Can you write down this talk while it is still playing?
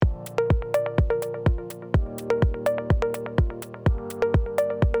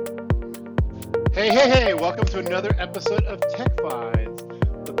Hey, welcome to another episode of Tech Finds,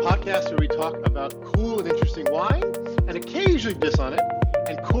 the podcast where we talk about cool and interesting wine and occasionally diss on it,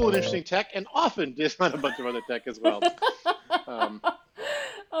 and cool and interesting tech, and often diss on a bunch of other tech as well.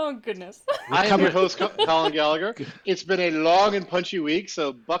 Oh, goodness. I am your host, Colin Gallagher. It's been a long and punchy week,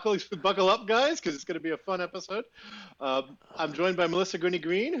 so buckle up, guys, because it's going to be a fun episode. I'm joined by Melissa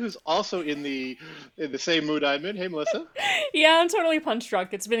Green, who's also in the same mood I'm in. Hey, Melissa. Yeah, I'm totally punch drunk.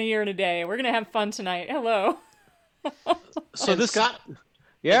 It's been a year and a day. We're going to have fun tonight. Hello. So this Scott.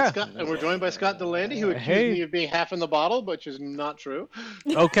 Yeah. And we're joined by Scott Delandy, who accused me of being half in the bottle, which is not true.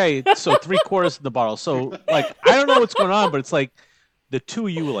 Okay, so 3/4 of the bottle. So, I don't know what's going on, but it's like the two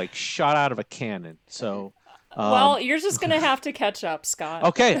of you shot out of a cannon. So, well, you're just going to have to catch up, Scott.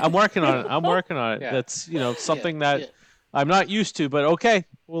 Okay, I'm working on it. Yeah. That's, something that I'm not used to, but okay,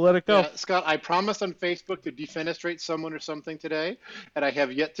 we'll let it go. Yeah, Scott, I promised on Facebook to defenestrate someone or something today, and I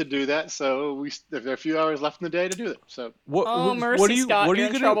have yet to do that. So there are a few hours left in the day to do that. So mercy, Scott, you're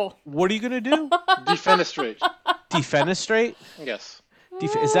in trouble. What are you gonna do? Defenestrate. Defenestrate? Yes.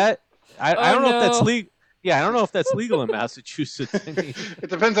 Is that? I don't know if that's legal. Yeah, I don't know if that's legal in Massachusetts. It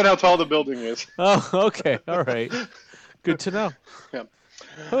depends on how tall the building is. Oh, okay, all right. Good to know. Yeah.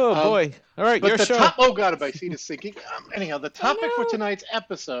 Oh boy! All right, your show. Oh god, my seat is sinking. Anyhow, the topic for tonight's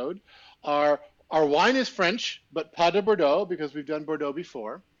episode are our wine is French, but pas de Bordeaux because we've done Bordeaux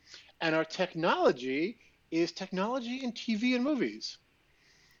before, and our technology is technology in TV and movies.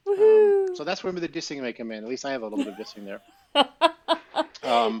 So that's where the dissing may come in. At least I have a little bit of dissing there.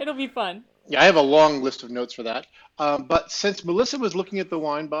 It'll be fun. Yeah, I have a long list of notes for that. But since Melissa was looking at the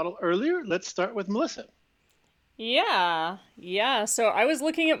wine bottle earlier, let's start with Melissa. Yeah. So I was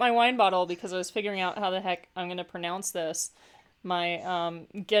looking at my wine bottle because I was figuring out how the heck I'm going to pronounce this. My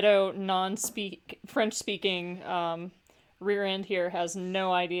ghetto French-speaking rear end here has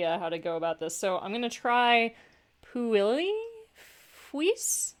no idea how to go about this. So I'm going to try Pouilly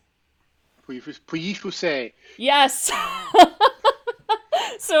Fuisse? Pouilly Fuisse. Yes.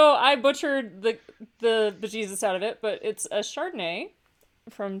 So I butchered the bejesus out of it, but it's a Chardonnay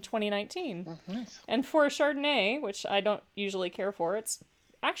from 2019. Oh, nice. And for a Chardonnay, which I don't usually care for, it's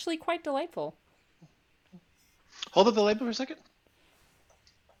actually quite delightful. Hold up the label for a second.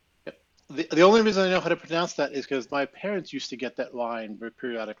 Yep. The only reason I know how to pronounce that is because my parents used to get that wine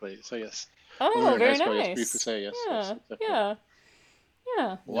periodically. So yes. Oh, very nice. Yes, Yeah.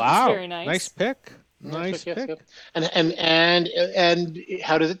 Wow. Very nice. Nice pick. Nice yes, pick. yes. And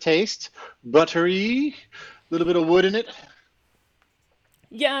how does it taste? Buttery, a little bit of wood in it.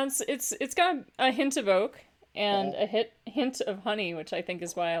 Yeah, it's got a hint of oak and a hint of honey, which I think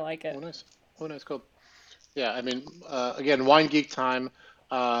is why I like it. Oh, nice, cool. Yeah, I mean, again, wine geek time.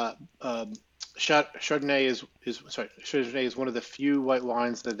 Chardonnay is one of the few white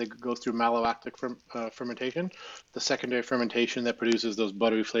wines that go through malolactic fermentation, the secondary fermentation that produces those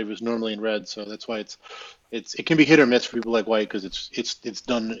buttery flavors normally in red. So that's why it can be hit or miss for people like white because it's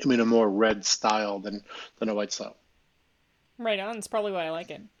done in a more red style than a white style. Right on. That's probably why I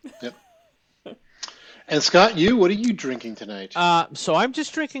like it. Yep. And Scott, what are you drinking tonight? So I'm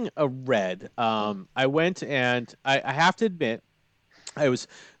just drinking a red. I went and I have to admit, I was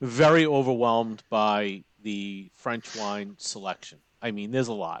very overwhelmed by the French wine selection. I mean, there's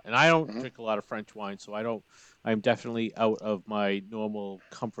a lot, and I don't drink a lot of French wine, so I'm definitely out of my normal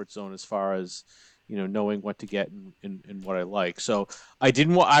comfort zone as far as, knowing what to get and what I like. So I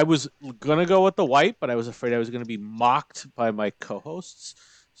was gonna go with the white, but I was afraid I was gonna be mocked by my co-hosts.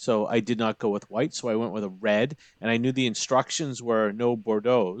 So I did not go with white. So I went with a red, and I knew the instructions were no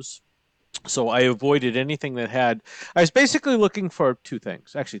Bordeaux's. So I avoided anything that had. I was basically looking for two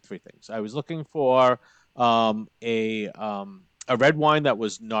things, actually three things. I was looking for a red wine that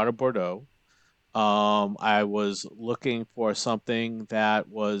was not a Bordeaux. I was looking for something that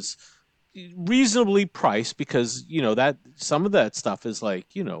was reasonably priced because that some of that stuff is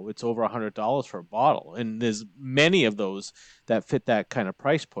it's over $100 for a bottle, and there's many of those that fit that kind of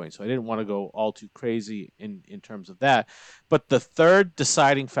price point. So I didn't want to go all too crazy in terms of that. But the third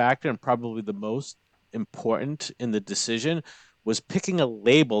deciding factor, and probably the most important in the decision, was picking a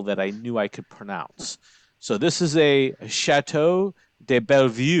label that I knew I could pronounce. So this is a Chateau de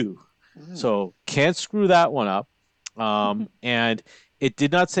Bellevue. So can't screw that one up. And it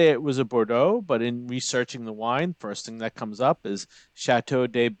did not say it was a Bordeaux, but in researching the wine, first thing that comes up is Chateau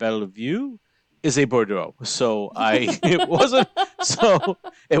de Bellevue is a Bordeaux. So it wasn't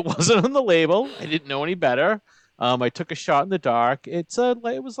on the label. I didn't know any better. I took a shot in the dark. It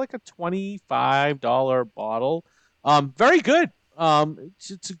was like a $25 bottle. Very good.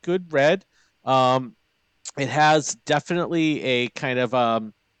 It's a good red. It has definitely a kind of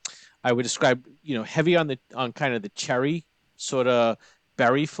I would describe heavy on kind of the cherry sort of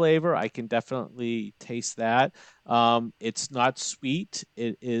berry flavor. I can definitely taste that. It's not sweet.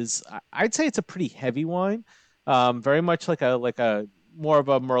 It is. I'd say it's a pretty heavy wine. Very much like a more of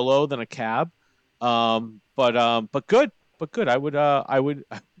a Merlot than a Cab. But good. But good. I would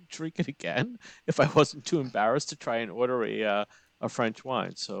drink it again if I wasn't too embarrassed to try and order a French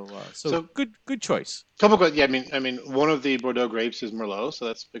wine. So So good choice. couple of, yeah, I mean, one of the Bordeaux grapes is Merlot, so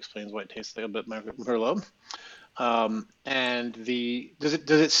that explains why it tastes like a bit Merlot. And does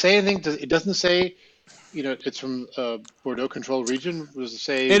it say anything? It doesn't say, it's from Bordeaux controlled region. Does it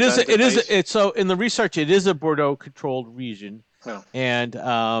say It is. Vin de It is. Pays? It's so in the research. It is a Bordeaux controlled region, No, and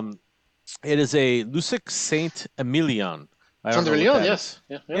it is a Lusic Saint Emilion. I don't Saint know what Emilion, that yes, is.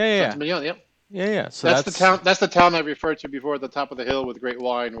 yeah, Yeah, yep, yeah, Saint Emilion, yep. yeah, yeah. So That's the town. That's the town I referred to before at the top of the hill with great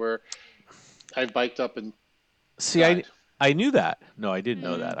wine, where I biked up and See, I died. I knew that. No, I didn't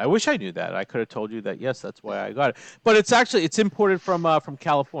know Mm. that. I wish I knew that. I could have told you that. Yes, that's why I got it. But it's imported from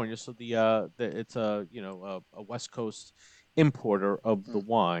California. So it's a West Coast importer of the Mm,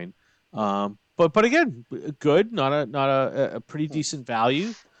 wine. But again, good. Not a pretty mm, decent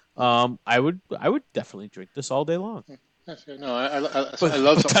value. mm. I would definitely drink this all day long. That's good. No, I But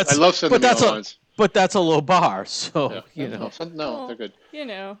love but some. I that's love Saint but that's Emilion a wines. but that's a low bar. Yeah, So yeah, no, they're Well, good.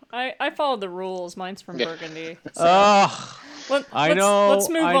 I followed the rules. Mine's from Yeah. Burgundy. So uh, let's I let's know,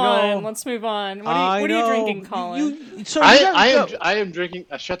 move I on. know. Let's move on. I What are you drinking, know. Colin? So you I got I am go. I am drinking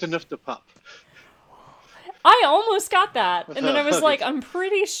a Chateauneuf de Pape. I almost got that, and then I was Okay. like, I'm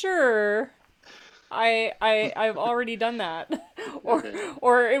pretty sure I've already done that, or Okay.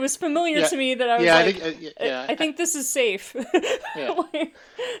 or it was familiar Yeah, to me that I was yeah. I like, think I think this is safe. yeah. Like,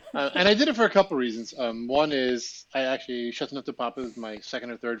 And I did it for a couple of reasons. One is Chateauneuf de Pape is my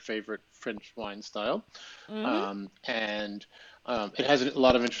second or third favorite French wine style, hmm and it has a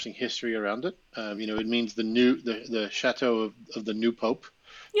lot of interesting history around it. It means the chateau of the new pope,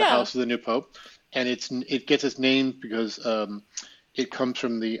 the Yeah. house of the new pope, and it gets its name because it comes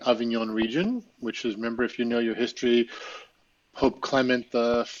from the Avignon region, which is, remember, if you know your history, Pope Clement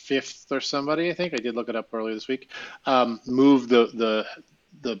the Fifth or somebody, I think I did look it up earlier this week, moved the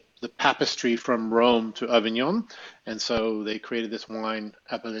papistry from Rome to Avignon, and so they created this wine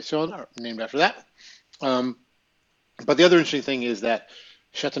appellation named after that. Um, but the other interesting thing is that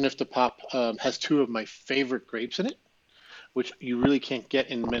Chateauneuf de Pape has two of my favorite grapes in it, which you really can't get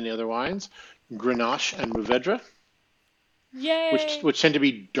in many other wines, Grenache and Mourvedre, which Yay. which tend to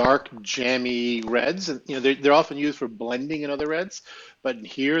be dark, jammy reds, and they're often used for blending in other reds, but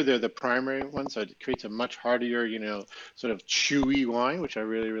here they're the primary one, so it creates a much heartier, sort of chewy wine, which I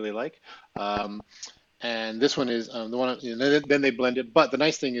really really like. Um, and this one is the one. Then they blend it. But the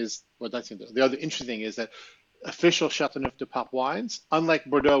nice thing is, well, that's the other interesting thing is that official Chateauneuf de Pape wines, unlike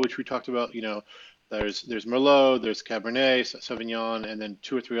Bordeaux, which we talked about, there's Merlot, there's Cabernet, Sauvignon, and then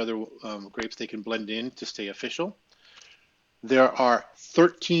two or three other grapes they can blend in to stay official. There are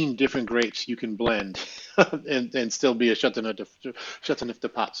 13 different grapes you can blend and still be a Chateauneuf de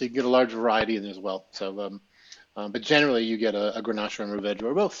Pape. So you can get a large variety in there as well. So, but generally you get a Grenache or a Mourvedre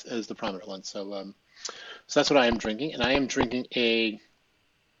or both as the prominent ones. So that's what I am drinking, and I am drinking a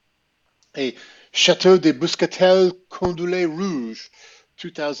Chateau de Bouscatel Condoulet Rouge,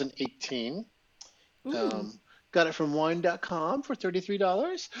 2018. Ooh. Got it from wine.com for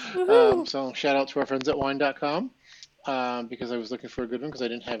 $33. Woohoo. So shout out to our friends at wine.com, because I was looking for a good one because I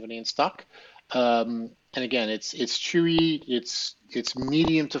didn't have any in stock. And again, it's chewy, it's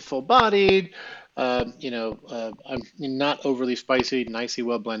medium to full bodied. I'm not overly spicy, nicely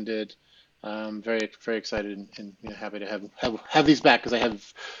well blended. Very very excited and happy to have these back because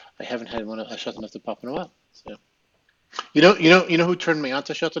I haven't had one a Chateauneuf de Pape in a while. So who turned me on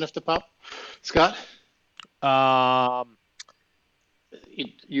to Chateauneuf de Pape, Scott? Um.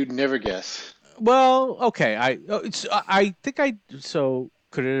 You'd never guess. Well, okay. I think I so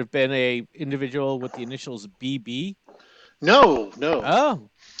could it have been a individual with the initials BB? No, no. Oh,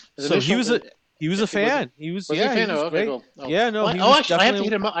 His so he initial was a he was fan. He was Was he a yeah, he fan? was Oh, okay, great. cool. Oh, Yeah, no, well, he oh, was actually, I have to definitely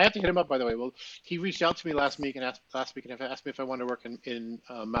hit him up. I have to hit him up, by the way. Well, he reached out to me last week and asked me if I wanted to work in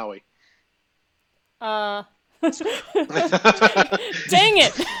Maui. Uh. Did Dang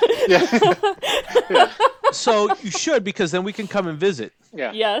it. Yeah, yeah, so you should because then we can come and visit.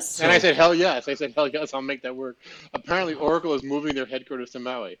 yeah. Yes. And I So said, hell yes. I said, hell yes, I'll make that work. Apparently, Oracle is moving their headquarters to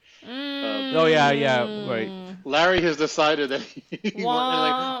Maui. Um, oh yeah, right. Larry has decided that he wants, and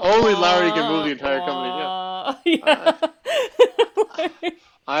Wah, only Larry can move the wah, entire company. Yeah. wah. Yeah. Uh,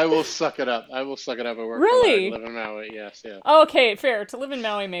 I will suck it up. I will suck it up and work for Larry to Really? live in Maui. Yes, yeah. Okay, fair. To live in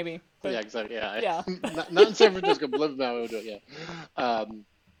Maui, maybe. Yeah, But exactly. Yeah, yeah. not in San Francisco, but live in Maui. We'll do it. Yeah.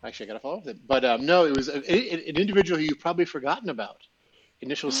 Actually, I got to follow up with it. But no, it was an individual who you've probably forgotten about.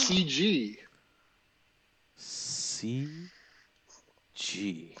 Initial CG. CG.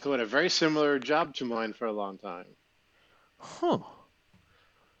 Who had a very similar job to mine for a long time. Huh.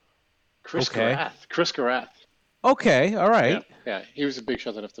 Chris Okay. Garath. Chris Garath. Okay. All right. Yeah. He was a big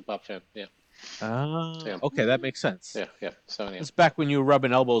Shut Enough to Pop fan. Yeah. Yeah. Okay, that makes sense. Yeah. So yeah. It's back when you were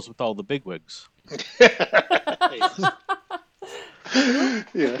rubbing elbows with all the bigwigs.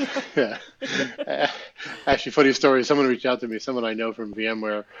 Yeah. Actually, funny story. Someone reached out to me. Someone I know from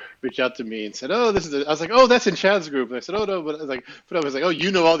VMware reached out to me and said, "Oh, this is." I was like, "Oh, that's in Chad's group." And I said, "Oh no," but I was like, "Oh,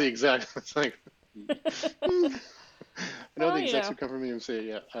 you know all the execs." It's like, I know the execs who come from EMC.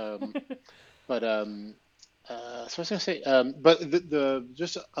 Yeah. But so I was going to say, but the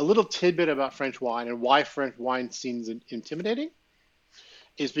just a little tidbit about French wine and why French wine seems intimidating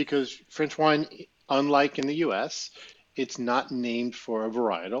is because French wine, unlike in the U.S., it's not named for a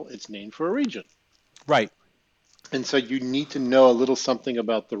varietal; it's named for a region. Right. And so you need to know a little something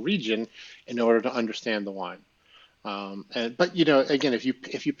about the region in order to understand the wine. But again, if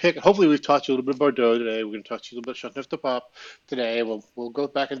you pick, hopefully we've taught you a little bit of Bordeaux today. We're going to talk to you a little bit of Chateauneuf de Pape today. We'll go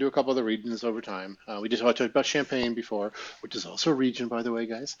back and do a couple other regions over time. We just talked about Champagne before, which is also a region, by the way,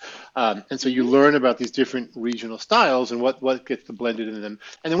 guys. And so you learn about these different regional styles and what gets blended in them.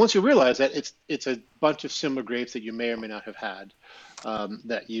 And then once you realize that it's a bunch of similar grapes that you may or may not have had,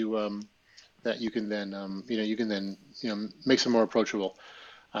 that you can then make some more approachable.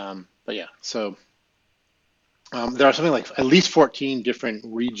 But yeah, so. There are something like at least 14 different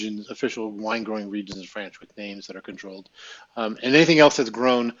regions, official wine growing regions in France with names that are controlled. And anything else that's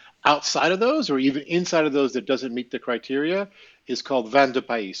grown outside of those or even inside of those that doesn't meet the criteria is called vin de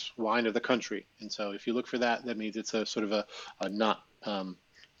pays, wine of the country. And so if you look for that, that means it's a sort of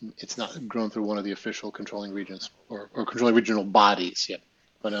it's not grown through one of the official controlling regions or controlling regional bodies. Yeah.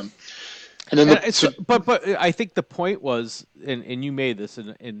 But but I think the point was, and you made this,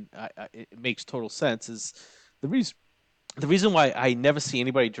 and it makes total sense, is the reason why I never see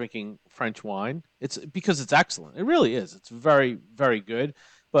anybody drinking French wine, it's because it's excellent. It really is. It's very, very good.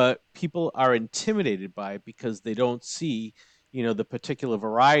 But people are intimidated by it because they don't see, the particular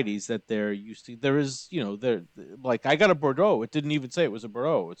varieties that they're used to. There is, like I got a Bordeaux. It didn't even say it was a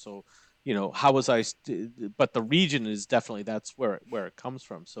Bordeaux. So, how was I? But the region is definitely that's where it comes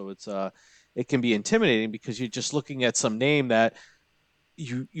from. So it can be intimidating because you're just looking at some name that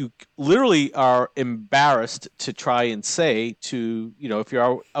you literally are embarrassed to try and say to, if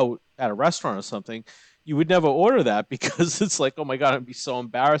you're out at a restaurant or something, you would never order that because it's like, oh my God, I'd be so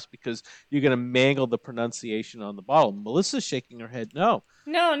embarrassed because you're going to mangle the pronunciation on the bottle. Melissa's shaking her head. No,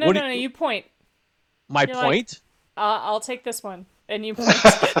 you point. My You're point? Like, I'll take this one. And you point.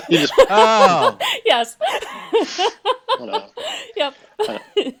 Oh. Yes. Yep.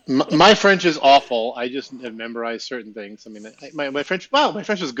 My French is awful. I just have memorized certain things. I mean, my French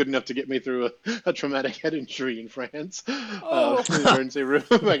is good enough to get me through a traumatic head injury in France. In the emergency room.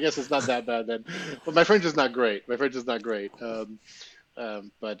 I guess it's not that bad then. But my French is not great.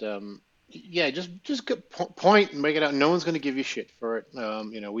 Yeah, just point and make it out. No one's going to give you shit for it.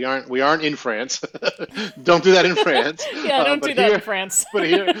 We aren't in France. Don't do that in France. Yeah, don't do that in France. But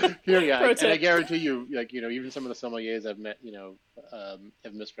here, yeah, and I guarantee you, even some of the sommeliers I've met,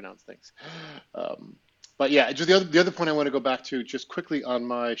 have mispronounced things. But yeah, just the other point I want to go back to just quickly on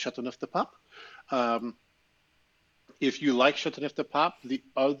my Chateauneuf de Pape. If you like Chateauneuf de Pape, the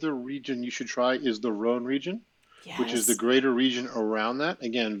other region you should try is the Rhone region. Yes. Which is the greater region around that.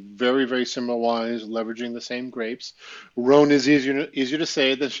 Again, very, very similar wines, leveraging the same grapes. Rhone is easier to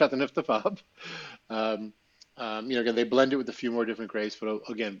say than Chateauneuf de Pape. Again, they blend it with a few more different grapes, but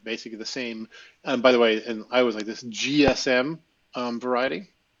again, basically the same. By the way, and I was like this GSM variety.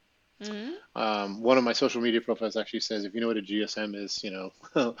 Mm-hmm. One of my social media profiles actually says, if you know what a GSM is,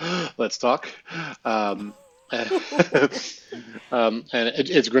 let's talk. And it's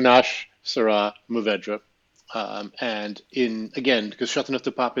Grenache, Syrah, Mourvedre. And because Chateauneuf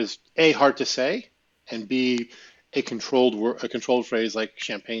de Pape is A, hard to say, and B, a controlled phrase like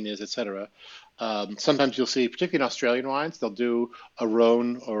champagne is, etc. Sometimes you'll see, particularly in Australian wines, they'll do a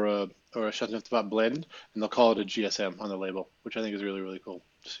Rhone or a Chateauneuf de Pape blend, and they'll call it a GSM on the label, which I think is really, really cool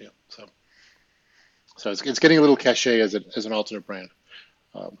to see. So it's getting a little cachet as an alternate brand.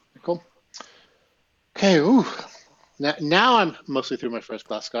 Cool. Okay. Ooh. Now I'm mostly through my first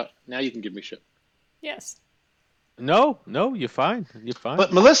glass, Scott. Now you can give me shit. Yes. No, you're fine. You're fine.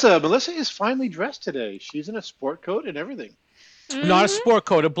 But Melissa is finely dressed today. She's in a sport coat and everything. Mm-hmm. Not a sport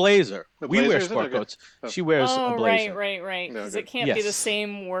coat, a blazer. We wear is sport it? coats. She wears a blazer. Right. Because No, it can't be the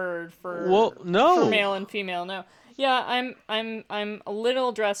same word for no. for male and female. No. Yeah, I'm a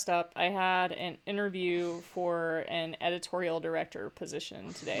little dressed up. I had an interview for an editorial director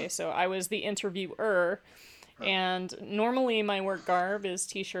position today, so I was the interviewer. And normally my work garb is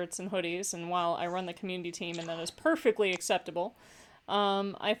t-shirts and hoodies, and while I run the community team and that is perfectly acceptable,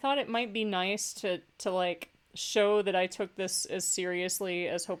 I thought it might be nice to like show that I took this as seriously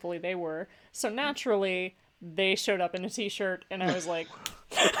as hopefully they were. So naturally, they showed up in a t-shirt, and I was like,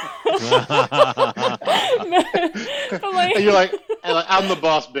 but like, And you're like, I'm the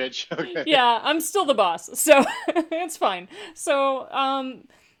boss, bitch. Okay. yeah, I'm still the boss, so it's fine. So,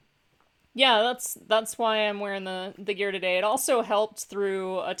 yeah, that's why I'm wearing the gear today. It also helped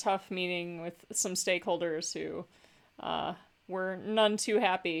through a tough meeting with some stakeholders who were none too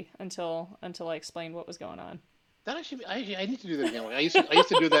happy until I explained what was going on. That I need to do that again. Like, I used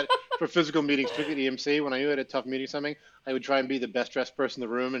to do that for physical meetings, particularly at EMC. When I knew I had a tough meeting, or something, I would try and be the best dressed person in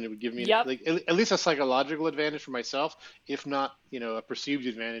the room, and it would give me Yep. like at least a psychological advantage for myself, if not, a perceived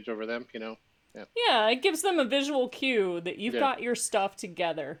advantage over them. Yeah. Yeah, it gives them a visual cue that you've Yeah. got your stuff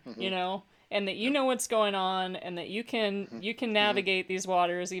together, and that you know what's going on, and that you can navigate these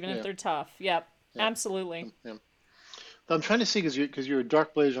waters even Yeah. if they're tough. Yep, absolutely. Yeah. I'm trying to see because you're a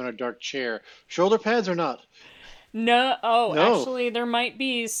dark blazer on a dark chair. Shoulder pads or not? No, No. actually, there might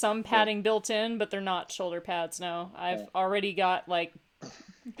be some padding built in, but they're not shoulder pads. No, I've already got like,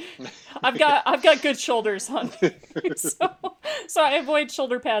 I've got good shoulders on, so I avoid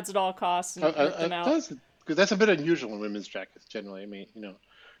shoulder pads at all costs and rip them out. Because that's a bit unusual in women's jackets generally. I mean,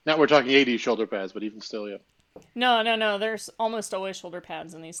 now we're talking 80 shoulder pads, but even still, yeah. No. There's almost always shoulder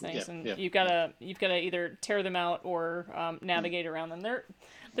pads in these things, Yeah, and yeah. you've gotta either tear them out or navigate around them.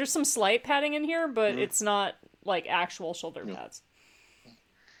 There's some slight padding in here, but it's not like actual shoulder pads.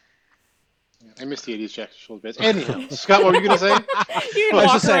 I miss the 80s jacket shoulder pads. Anyhow, Scott, what were you going to say? You Well, I was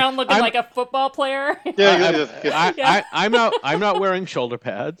walk just saying, around looking like a football player. Yeah. Yeah. I'm not wearing shoulder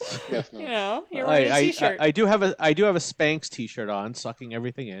pads. Yes, no. You know, you're wearing a t-shirt. I do have a Spanx t-shirt on, sucking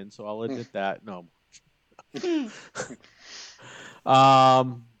everything in, so I'll admit that. No.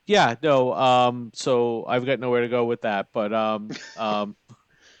 Yeah, no. So I've got nowhere to go with that, but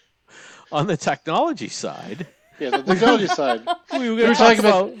on the technology side, Yeah, the technology side. we were were going to talking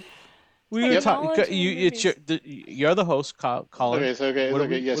talk about. We were Yep. talking. Technology It's you're the host, Colin. Okay. What are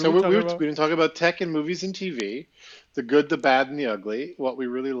Yeah. what So are we talking were about? we didn't talk about tech and movies and TV, the good, the bad, and the ugly. What we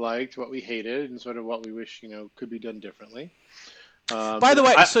really liked, what we hated, and sort of what we wish could be done differently. By the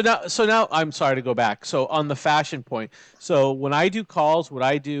way, I- so now I'm sorry to go back. So on the fashion point, so when I do calls, what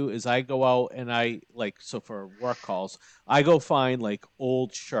I do is I go out and so for work calls, I go find like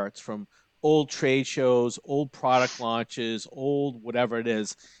old shirts from old trade shows, old product launches, old whatever it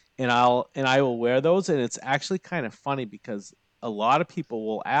is, and I will wear those, and it's actually kind of funny because a lot of people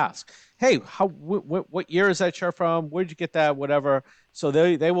will ask, "Hey, what year is that shirt from? Where'd you get that? Whatever." So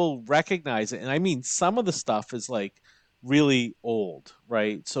they will recognize it, and I mean some of the stuff is like really old,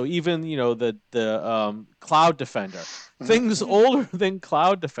 right? So even the Cloud Defender, things older than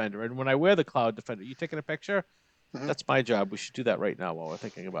Cloud Defender. And when I wear the Cloud Defender, you taking a picture? That's my job. We should do that right now while we're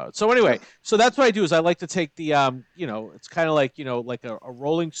thinking about it. So anyway, so that's what I do is I like to take the it's kind of like like a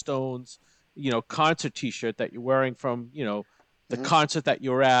Rolling Stones concert T-shirt that you're wearing from the concert that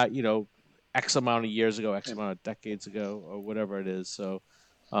you were at X amount of years ago, X amount of decades ago, or whatever it is. So,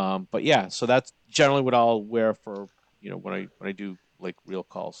 but yeah, so that's generally what I'll wear for when I do like real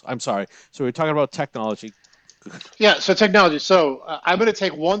calls. I'm sorry. So we're talking about technology. Yeah, so technology. So I'm going to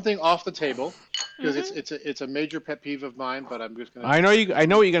take one thing off the table because it's a major pet peeve of mine, but I'm just going to. I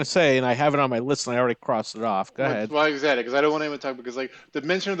know what you're gonna say, and I have it on my list, and I already crossed it off. Go ahead. Why exactly? Because I don't want anyone to talk because like the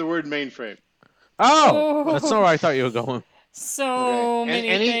mention of the word mainframe. Oh, that's not where I thought you were going. So Okay.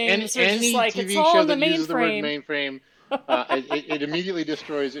 many things are any just like TV it's all show in the that uses the word mainframe. mainframe, it immediately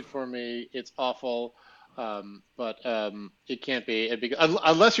destroys it for me. It's awful. But it can't be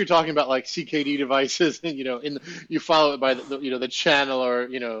unless you're talking about like CKD devices, and you follow it by the channel or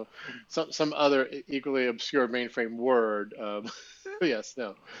some other equally obscure mainframe word. Yes,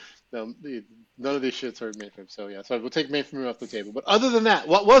 no, none of these shits are mainframe. So yeah, so we'll take mainframe off the table. But other than that,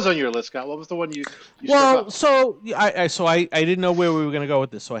 what was on your list, Scott? What was the one you struck Well, up? so I didn't know where we were gonna go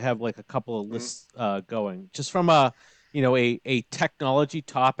with this, so I have like a couple of lists going just from a technology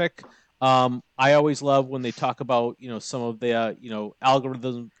topic. I always love when they talk about some of the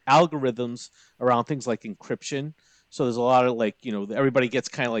algorithms around things like encryption. So there's a lot of like everybody gets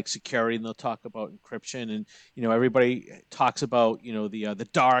kind of like security, and they'll talk about encryption, and everybody talks about the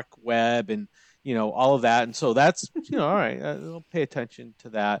dark web and all of that, and so that's all right. I'll pay attention to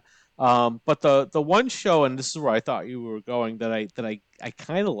that. But the one show, and this is where I thought you were going, that I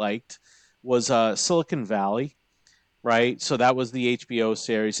kind of liked was Silicon Valley. right? So that was the HBO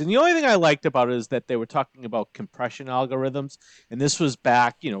series. And the only thing I liked about it is that they were talking about compression algorithms. And this was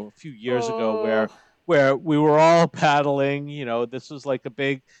back, a few years ago Oh, where we were all battling, this was like a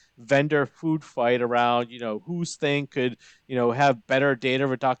big vendor food fight around, whose thing could, have better data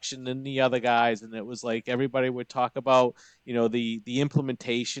reduction than the other guys. And it was like everybody would talk about, the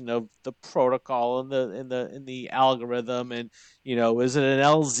implementation of the protocol and the algorithm and, is it an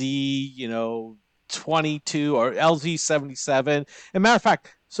LZ, 22 or LZ77. And matter of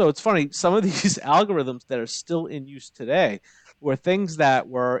fact, so it's funny, some of these algorithms that are still in use today were things that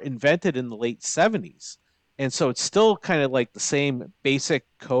were invented in the late 70s. And so it's still kind of like the same basic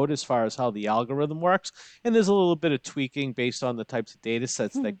code as far as how the algorithm works. And there's a little bit of tweaking based on the types of data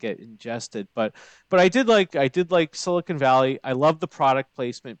sets that get ingested. But I did like Silicon Valley. I love the product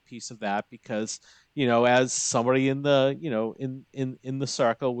placement piece of that because, as somebody in the, in the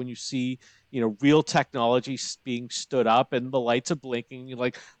circle, when you see, real technology being stood up and the lights are blinking, you're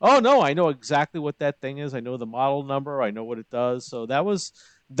like, oh no, I know exactly what that thing is. I know the model number. I know what it does. So that was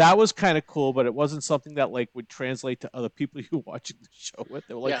kind of cool, but it wasn't something that like would translate to other people you were watching the show with.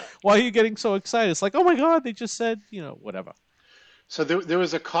 They were like, Yeah. why are you getting so excited? It's like, oh my God, they just said, whatever. So there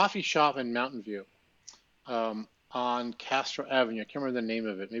was a coffee shop in Mountain View, on Castro Avenue. I can't remember the name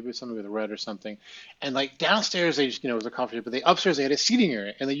of it. Maybe it was something with red or something. And like downstairs, they just, it was a coffee shop, but they upstairs they had a seating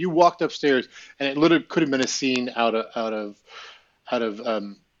area, and then you walked upstairs, and it literally could have been a scene out of out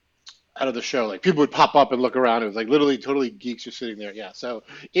of the show. Like people would pop up and look around. It was like literally totally geeks just sitting there. Yeah. So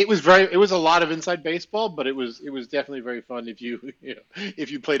it was a lot of inside baseball, but it was definitely very fun if you,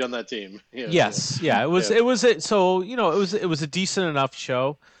 if you played on that team. Yes, yeah, Yeah. so it was a decent enough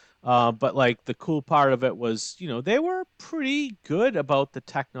show, but like the cool part of it was they were pretty good about the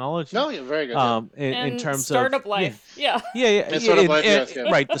technology, No, yeah, very good. Yeah. in and terms of startup life. Yeah. And sort of like, yes, yeah.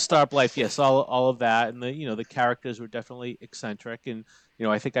 right, the startup life, yes, all of that, and the characters were definitely eccentric, and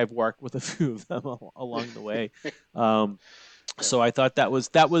I think I've worked with a few of them along the way. Um, Yeah. so I thought that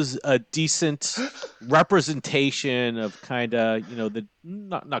was a decent representation of kind of the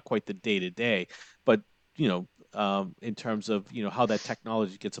not quite the day to day, but in terms of how that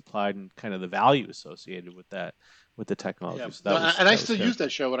technology gets applied and kind of the value associated with the technology. Yeah. So No, and I that was still good. use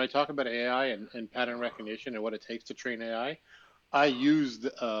that show when I talk about AI and pattern recognition and what it takes to train AI. I used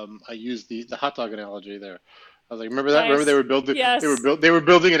the hot dog analogy there. I was like, remember that? Remember Nice. Yes. they were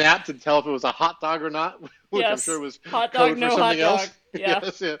building an app to tell if it was a hot dog or not, which I'm sure Yes. was Hot dog, code for no hot something else. dog. Yeah.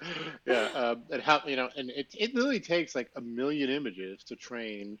 Yes, yeah, yeah. And how and it literally takes like a million images to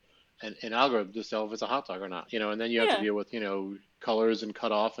train an algorithm to tell if it's a hot dog or not. And then you have to Yeah. deal with colors and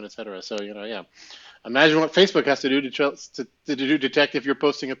cutoff and et cetera. So yeah. Imagine what Facebook has to do to detect if you're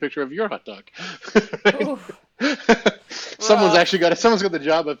posting a picture of your hot dog. Right? Ooh, Someone's rough. got the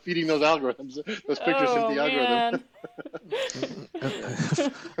job of feeding those algorithms, those pictures into Oh the algorithm.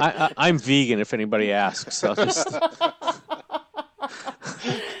 man. I'm vegan if anybody asks. I'll just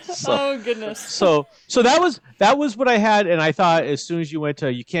so Oh goodness. that was what I had, and I thought as soon as you went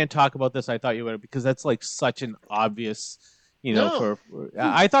to you can't talk about this, I thought you would because that's like such an obvious, No.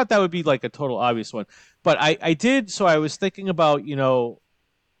 I thought that would be like a total obvious one, but I did. So I was thinking about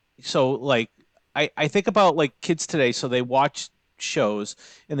so like I think about like kids today, so they watch shows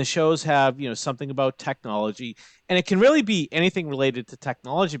and the shows have something about technology, and it can really be anything related to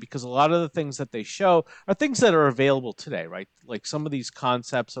technology because a lot of the things that they show are things that are available today, right? Like some of these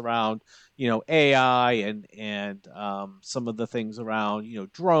concepts around AI and some of the things around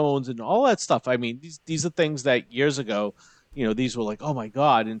drones and all that stuff. I mean, these are things that years ago these were like, oh my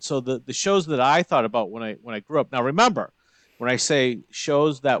god. And so the shows that I thought about when I grew up, now remember, when I say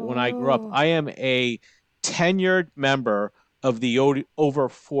shows that when I grew up, Oh. I am a tenured member of the over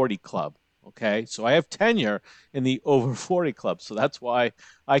 40 club. Okay, so I have tenure in the over 40 club, so that's why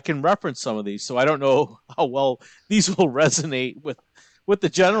I can reference some of these. So I don't know how well these will resonate with the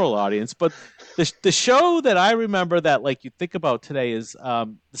general audience, but the show that I remember that like you think about today is the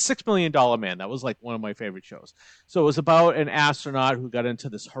 $6 Million Man. That was like one of my favorite shows. So it was about an astronaut who got into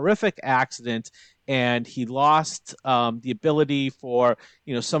this horrific accident, and he lost the ability for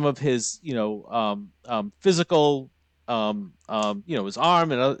some of his physical his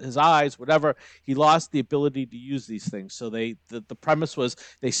arm and his eyes, whatever. He lost the ability to use these things. So the premise was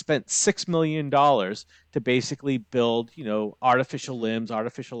they spent $6 million to basically build, artificial limbs,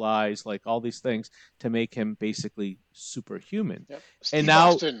 artificial eyes, like all these things to make him basically superhuman. Yep. And Steve now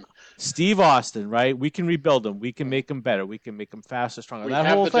Austin. Steve Austin, right? We can rebuild him. We can make him better. We can make him faster, stronger. We That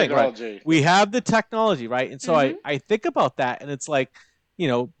have whole the thing, right? technology. We have the technology, right? And so Mm-hmm. I think about that, and it's like,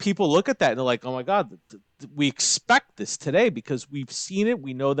 people look at that and they're like, oh my God, we expect this today because we've seen it.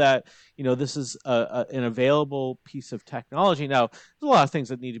 We know that this is an available piece of technology. Now, there's a lot of things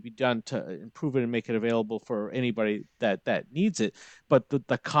that need to be done to improve it and make it available for anybody that needs it. But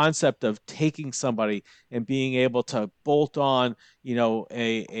the concept of taking somebody and being able to bolt on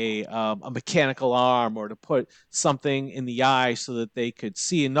a mechanical arm, or to put something in the eye so that they could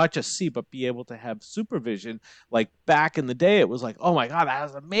see, and not just see but be able to have supervision. Like back in the day, it was like, oh my god, that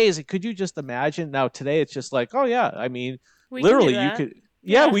was amazing. Could you just imagine? Now today it's just like, oh yeah, I mean, We literally can do you that. could,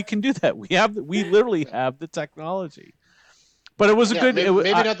 Yeah. we can do that. We literally have the technology. But it was a Yeah, good,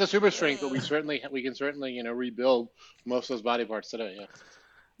 maybe not the super strength, but we can certainly rebuild most of those body parts today. Yeah.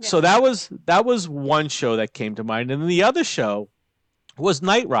 So that was one show that came to mind, and then the other show was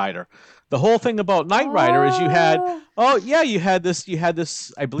Knight Rider. The whole thing about Knight Rider is you had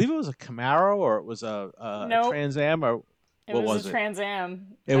this, I believe it was a Camaro, or it was a Nope. Trans Am, or It what was was a it? Trans Am.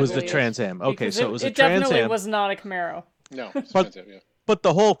 It I was the believe. Trans Am. Okay, Because so it was a it Trans definitely Am. was not a Camaro. No, it's But- expensive. Yeah. But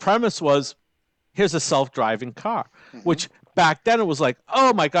the whole premise was, here's a self-driving car, Mhm. which back then it was like,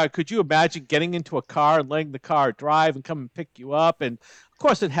 oh my God, could you imagine getting into a car and letting the car drive and come and pick you up? And of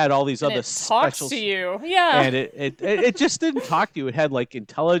course, it had all these And other it talks special. to you. Yeah. And it just didn't talk to you. It had like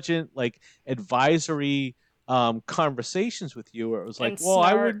intelligent, like advisory conversations with you, where it was like, and well,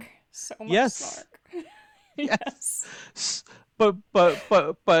 snark. I would, So much yes. snark. Yes. Yes.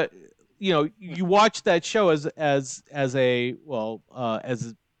 but you watch that show as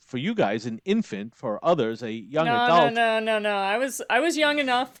for you guys an infant, for others a young adult. No. I was young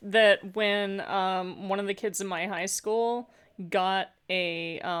enough that when one of the kids in my high school got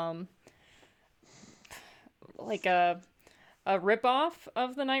a like a ripoff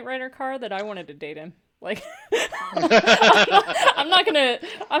of the Knight Rider car, that I wanted to date him. Like, I'm not gonna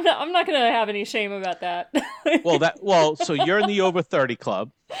have any shame about that. So you're in the over 30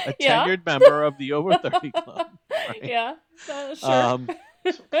 club, a Yeah. tenured member of the over 30 club. Right? Yeah, sure.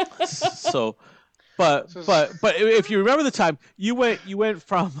 But if you remember the time, you went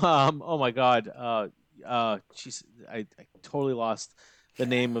from oh my God, jeez, I totally lost the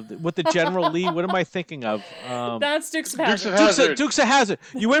name of with the General Lee. What am I thinking of? That's Dukes of Dukes of Hazzard. Hazzard. Dukes of Hazzard.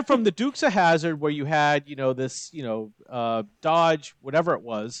 You went from the Dukes of Hazzard, where you had this Dodge, whatever it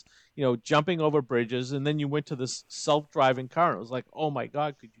was, jumping over bridges, and then you went to this self-driving car, and it was like, oh my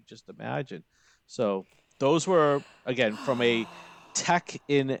God, could you just imagine? So those were, again, from a tech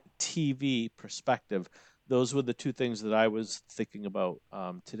in TV perspective, those were the two things that I was thinking about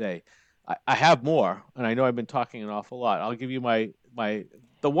today. I have more, and I know I've been talking an awful lot. I'll give you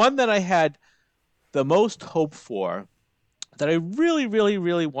the one that I had the most hope for, that I really, really,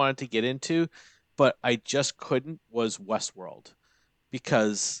 really wanted to get into, but I just couldn't, was Westworld.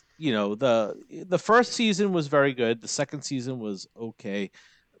 Because, the first season was very good. The second season was okay.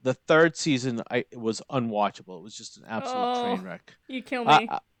 The third season, it was unwatchable. It was just an absolute train wreck. You kill me.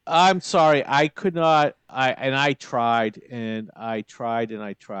 I'm sorry. I could not. I tried, and I tried, and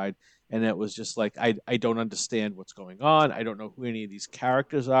I tried. And it was just like, I don't understand what's going on. I don't know who any of these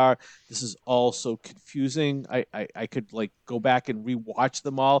characters are. This is all so confusing. I could like go back and rewatch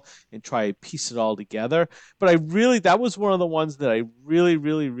them all and try and piece it all together. But that was one of the ones that I really,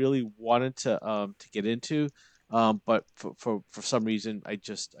 really, really wanted to get into. But for some reason, I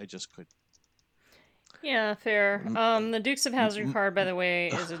just couldn't. Yeah, fair. The Dukes of Hazzard car, by the way,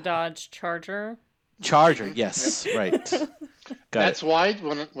 is a Dodge Charger. Charger, yes, right. That's why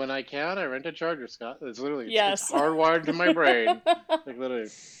when I can, I rent a Charger, Scott. It's literally Yes. it's hardwired to my brain. Like literally.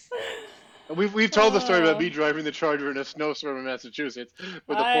 We've told the story about me driving the Charger in a snowstorm in Massachusetts.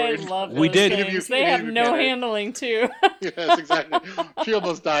 With a I poor- love those We did. things. They have no handling, too. Yes, exactly. She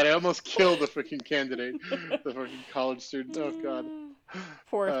almost died. I almost killed the freaking candidate, the freaking college student. Oh God.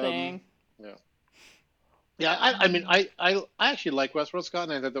 Poor thing. Yeah. Yeah, I mean, I actually like Westworld, Scott,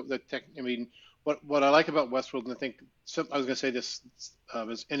 and I thought the tech. I mean, what I like about Westworld, and I think I was going to say this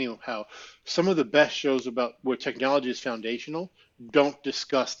is anyhow, some of the best shows about where technology is foundational don't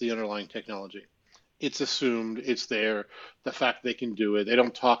discuss the underlying technology. It's assumed, it's there, the fact they can do it. They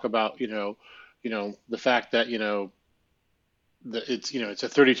don't talk about the fact that it's a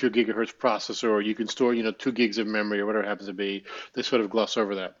 32 gigahertz processor, or you can store 2 gigs of memory, or whatever it happens to be. They sort of gloss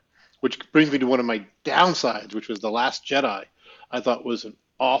over that, which brings me to one of my downsides, which was The Last Jedi. I thought was an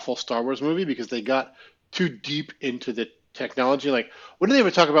awful Star Wars movie because they got too deep into the technology. Like, when do they ever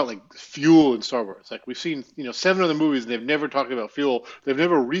talk about like fuel in Star Wars? Like, we've seen 7 other movies and they've never talked about fuel. They've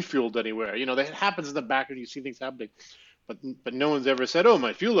never refueled anywhere. That happens in the background. You see things happening, but no one's ever said, "Oh,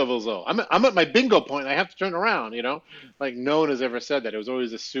 my fuel level's low. I'm at my bingo point. I have to turn around." Like, no one has ever said that. It was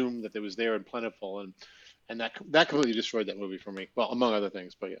always assumed that it was there and plentiful, and that completely destroyed that movie for me. Well, among other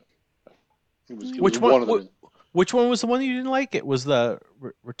things, but yeah. It was Which one of one? them. Which one was the one you didn't like? It was the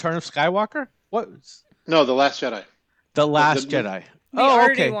Return of Skywalker. What? No, The Last Jedi. The The Last the, Jedi. The Oh,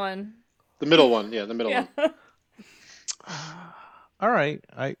 arty okay. one. the middle one. Yeah, the middle Yeah. one. All right.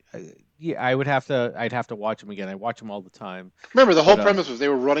 Yeah, I would have to. I'd have to watch them again. I watch them all the time. Remember, the whole But premise was they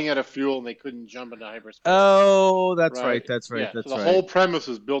were running out of fuel and they couldn't jump into hyperspace. oh, that's right. Right. That's right. Yeah. So That's the right. whole premise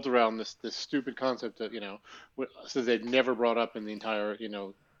was built around this stupid concept that so they've never brought up in the entire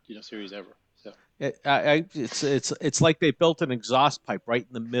series ever. So It's like they built an exhaust pipe right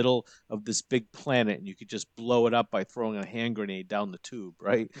in the middle of this big planet, and you could just blow it up by throwing a hand grenade down the tube,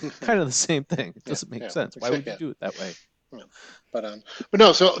 right? Kind of the same thing. It doesn't make sense. Why would you do it that way? Yeah. But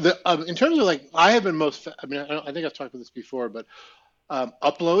no. So in terms of like, I have been most. I mean, I think I've talked about this before, but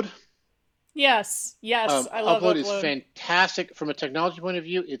Upload. Yes. Yes. I love Upload is Upload. fantastic from a technology point of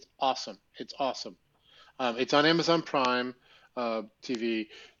view. It's awesome. It's awesome. It's on Amazon Prime TV.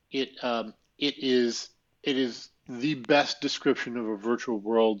 It is the best description of a virtual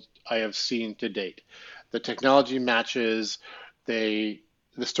world I have seen to date. The technology matches. The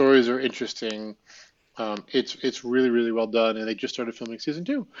stories are interesting. It's really really well done, and they just started filming season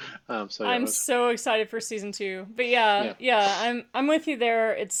 2. So yeah, I'm so excited for season 2. But yeah, I'm with you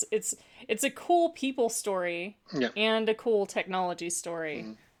there. It's a cool people story yeah. and a cool technology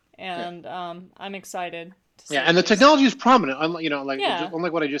story, Yeah. and I'm excited to see Yeah, and the these. technology is prominent. Yeah.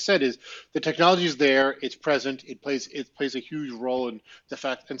 Unlike what I just said, is the technology is there. It's present. It plays a huge role in the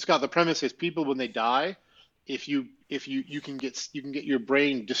fact. And Scott, the premise is people when they die, if you can get your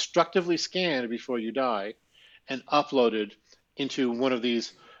brain destructively scanned before you die, and uploaded into one of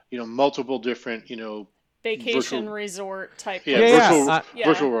these multiple different Vacation virtual resort type yeah Yeah, places. virtual Yeah.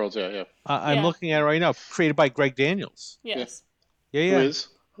 virtual worlds. Yeah. I'm Yeah. looking at it right now. Created by Greg Daniels. Yes. Yeah, Who yeah. is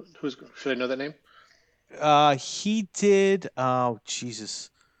who's should I know that name? He did. Oh, Jesus.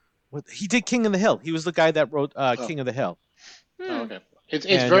 What he did? King of the Hill. He was the guy that wrote Oh, King of the Hill. oh, okay. It's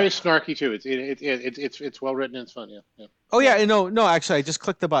And very snarky too. It's well written and it's fun. Yeah. oh Yeah. yeah, no. Actually, I just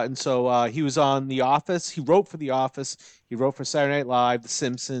clicked the button. So he was on The Office. He wrote for The Office. He wrote for Saturday Night Live, The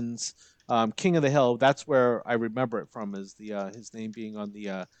Simpsons, King of the Hill. That's where I remember it from. Is the his name being on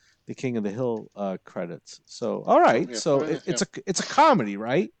the King of the Hill credits. So all right. Yeah. So Very nice. Yeah. it's a comedy,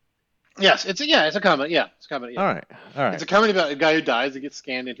 right? Yes, it's a comedy. Yeah, it's a comedy. Yeah. All right. All It's right. a comedy about a guy who dies and gets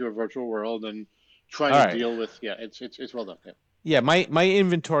scanned into a virtual world and trying All to right. deal with. Yeah, it's well done. Yeah. Yeah, my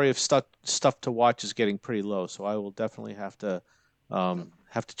inventory of stuff to watch is getting pretty low, so I will definitely have to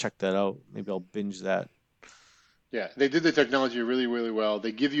check that out. Maybe I'll binge that. Yeah, they did the technology really, really well.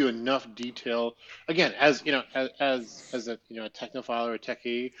 They give you enough detail. Again, as you know, as a a technophile or a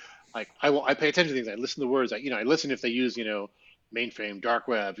techie, like I pay attention to things. I listen to words. I listen if they use mainframe, dark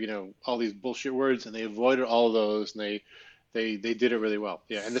web, all these bullshit words, and they avoided all of those, and they did it really well.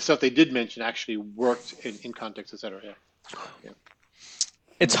 Yeah, and the stuff they did mention actually worked in context, etc. Yeah. Yeah.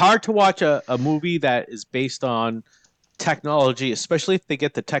 It's hard to watch a movie that is based on technology, especially if they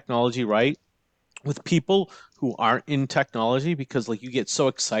get the technology right, with people who aren't in technology, because like you get so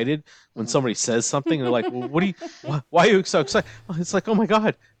excited when Mhm. somebody says something and they're like, well, why are you so excited? Well, it's like, oh my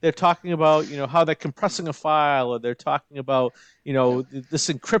God, they're talking about how they're compressing a file, or they're talking about Yeah. this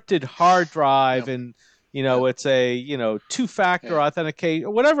encrypted hard drive, Yeah. and Yeah. it's a two-factor Yeah. authenticate, or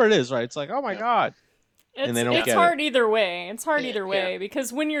whatever it is, right? It's like, oh my Yeah. God, and It's they don't it's get it. hard either way. It's hard Yeah. either Yeah. way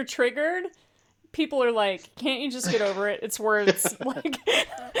because when you're triggered, people are like, "Can't you just get over it? It's words." Like,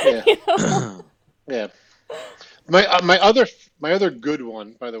 Yeah. you know. Yeah. My other good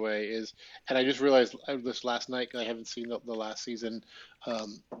one, by the way, is, and I just realized this last night because I haven't seen the last season,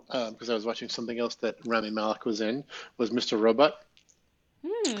 because I was watching something else that Rami Malek was in, was Mr. Robot.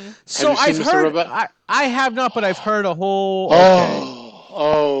 So Have you I've seen Mr. heard, Robot? I have not, but I've heard a whole. Okay,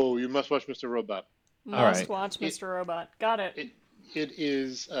 Oh, you must watch Mr. Robot. all Must right. watch Mr. Robot. Got it. It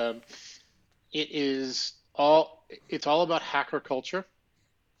is it's all about hacker culture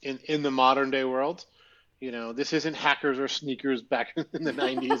in the modern day world. This isn't hackers or sneakers back in the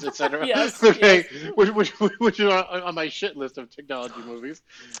 90s, etc. Yes, Okay, yes. which is on my shit list of technology movies.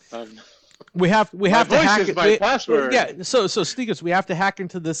 Um, We have my to voice hack is it. my password. Yeah. So sneakers. We have to hack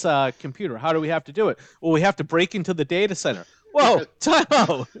into this computer. How do we have to do it? Well, we have to break into the data center. Whoa, time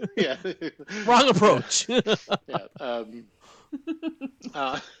out. Yeah. Wrong approach. Yeah.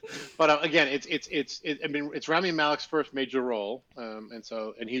 But again, I mean, it's Rami Malek's first major role,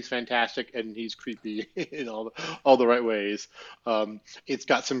 and he's fantastic and he's creepy in all the right ways. It's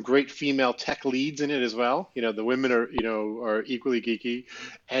got some great female tech leads in it as well. The women are equally geeky,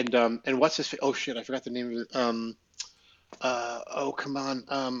 and what's his? Oh shit, I forgot the name of it. Oh come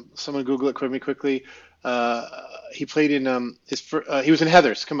on, someone Google it quickly. He played in he was in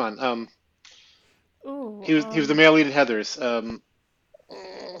Heathers. Come on. Ooh, He was the male lead in Heathers.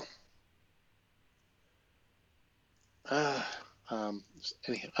 Uh, um,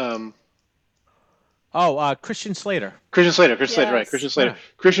 anyhow, Christian Slater. Christian Slater, right? yes. Yeah.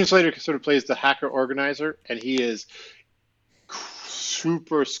 Christian Slater sort of plays the hacker organizer, and he is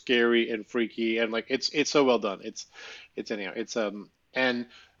super scary and freaky, and like it's so well done. It's anyhow. It's and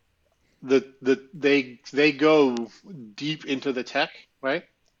they go deep into the tech, right?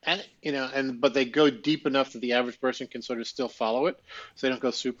 And but they go deep enough that the average person can sort of still follow it, so they don't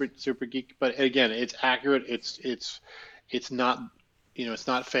go super geek. But again, it's accurate. It's not it's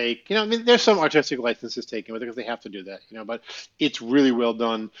not fake. I mean, there's some artistic licenses taken with it because they have to do that. But it's really well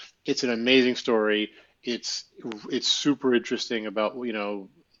done. It's an amazing story. It's it's super interesting about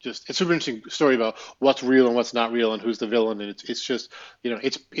just it's super interesting story about what's real and what's not real and who's the villain, and it's just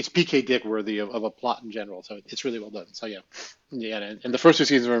it's PK Dick worthy of a plot in general. So it's really well done. So yeah, and the first two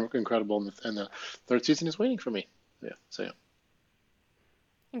seasons were incredible, and the third season is waiting for me. Yeah, so yeah.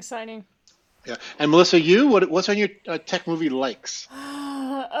 Exciting. Yeah, and Melissa, what's on your tech movie likes?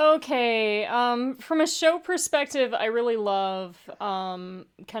 Okay. From a show perspective, I really love kind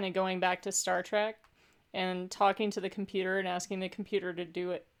of going back to Star Trek and talking to the computer and asking the computer to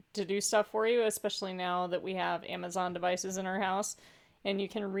do stuff for you, especially now that we have Amazon devices in our house, and you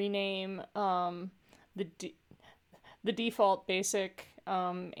can rename the default basic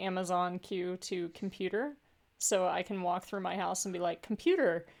Amazon queue to computer, so I can walk through my house and be like,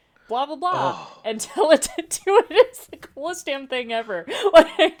 computer, blah blah blah, and tell it to do it. It's the coolest damn thing ever. Like,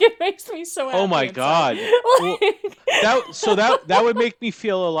 it makes me so happy. Oh my God. Well, that would make me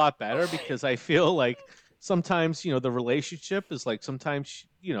feel a lot better, because I feel like sometimes the relationship is like, sometimes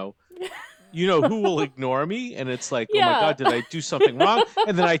who will ignore me, and it's like, oh my God, did I do something wrong?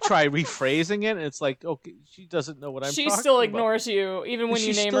 And then I try rephrasing it, and it's like, okay, she doesn't know what I'm she talking still about. ignores you even when She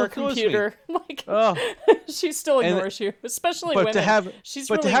you name still her ignores me. computer. Like, Oh, she still ignores you, especially but women. to have- She's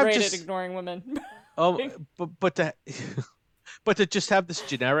but to really have great just- at ignoring women. oh, but to but to just have this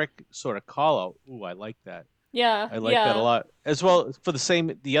generic sort of call out, ooh, I like that. Yeah, I like that a lot. As well, for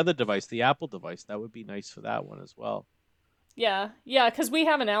the other device, the Apple device, that would be nice for that one as well. Yeah, because we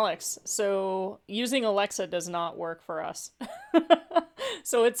have an Alex, so using Alexa does not work for us.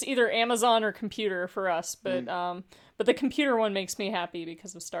 So it's either Amazon or computer for us, but the computer one makes me happy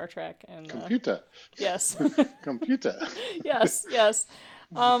because of Star Trek and Computer. yes, Computer. yes.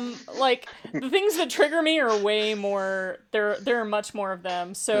 Like, the things that trigger me are way more. There are much more of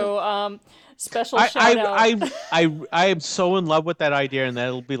them. So special shout out. I am so in love with that idea, and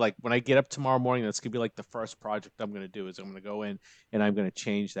that'll be like, when I get up tomorrow morning, that's gonna be like the first project I'm gonna do, is I'm gonna go in and I'm gonna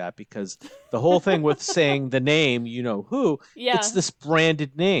change that, because the whole thing with saying the name, who, it's this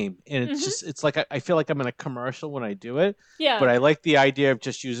branded name, and it's just, it's like, I feel like I'm in a commercial when I do it. Yeah. But I like the idea of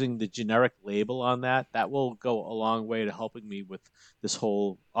just using the generic label on that. That will go a long way to helping me with this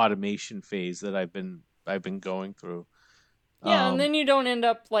whole automation phase that I've been going through. Yeah, and then you don't end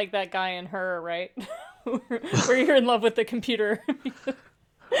up like that guy in Her, right? Where you're in love with the computer.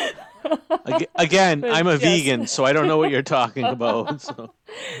 Again, I'm a yes. vegan, so I don't know what you're talking about. So.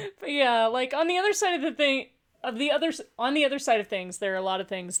 But yeah, like, on the other side of on the other side of things, there are a lot of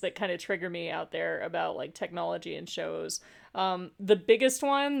things that kind of trigger me out there about, like, technology and shows. The biggest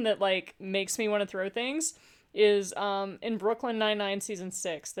one that, like, makes me want to throw things is in Brooklyn Nine-Nine season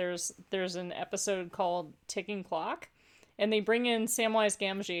 6. There's an episode called Ticking Clock, and they bring in Samwise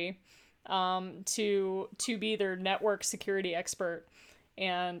Gamgee to be their network security expert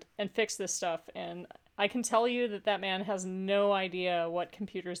and fix this stuff. And I can tell you that man has no idea what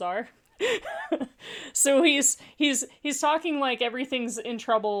computers are. So he's talking like everything's in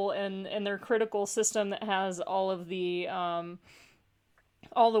trouble, and their critical system that has all the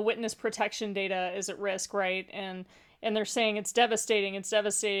witness protection data is at risk, right? And they're saying it's devastating,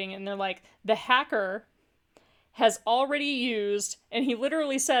 and they're like, the hacker has already used, and he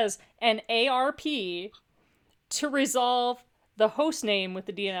literally says, an ARP to resolve the host name with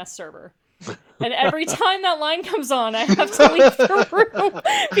the DNS server. And every time that line comes on, I have to leave the room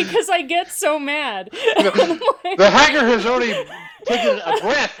because I get so mad. Like, the hacker has already taken a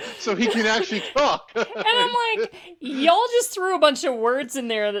breath so he can actually talk. And I'm like, y'all just threw a bunch of words in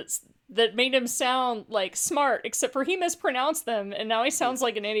there that made him sound like smart, except for he mispronounced them, and now he sounds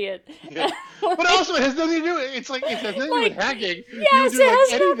like an idiot. Yeah. But also, it has nothing to do with it. It has nothing to do with hacking. Yes, it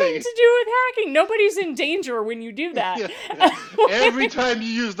has nothing to do with hacking. Nobody's in danger when you do that. Yeah. Every time you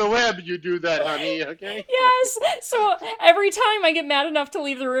use the web, you do that, honey, okay? Yes. So every time I get mad enough to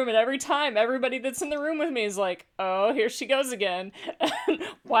leave the room, and every time everybody that's in the room with me is like, oh, here she goes again.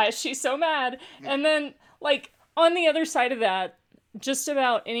 Why is she so mad? And then, like, on the other side of that, just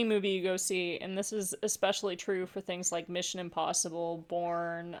about any movie you go see, and this is especially true for things like Mission Impossible,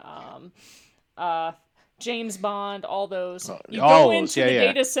 Bourne, uh, James Bond, all those. You go All those, into yeah, the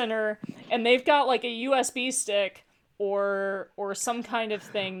yeah. data center, and they've got like a USB stick or some kind of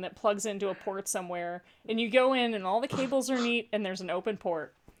thing that plugs into a port somewhere, and you go in, and all the cables are neat, and there's an open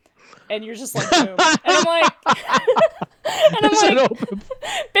port, and you're just like, boom, and I'm like. And I'm It's an like, open.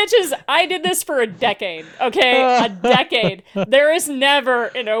 bitches, I did this for a decade, okay? A decade. There is never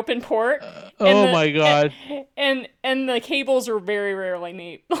an open port. Oh my God. And the cables are very rarely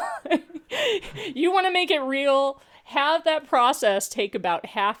neat. You want to make it real, have that process take about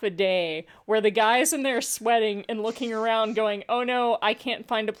half a day where the guy's in there sweating and looking around going, oh no, I can't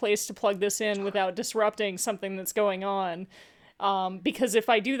find a place to plug this in without disrupting something that's going on. Because if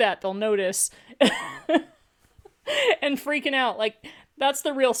I do that, they'll notice. And freaking out. Like, that's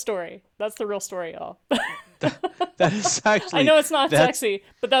the real story. That's the real story, y'all. That is actually. I know it's not sexy,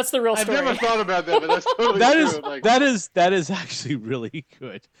 but that's the real I've story. never thought about that, but that's totally That true. is Like, that is actually really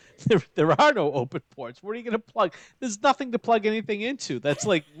good. There are no open ports. What are you going to plug? There's nothing to plug anything into. That's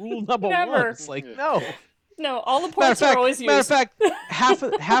like rule number Never. one. It's like no. No, all the ports are always Matter of used. fact, half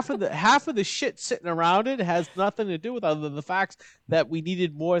of the shit sitting around it has nothing to do with other than the fact that we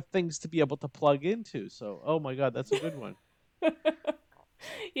needed more things to be able to plug into. So, oh my God, that's a good one.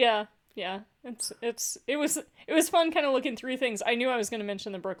 Yeah. It was fun kind of looking through things. I knew I was going to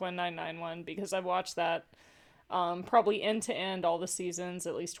mention the Brooklyn Nine-Nine one because I've watched that probably end to end all the seasons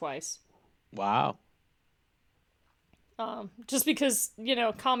at least twice. Wow. Just because,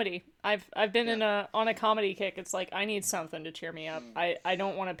 comedy. I've been on a comedy kick. It's like I need something to cheer me up. I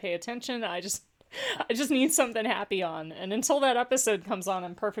don't want to pay attention. I just need something happy on. And until that episode comes on,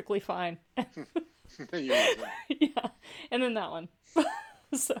 I'm perfectly fine. Yeah. And then that one.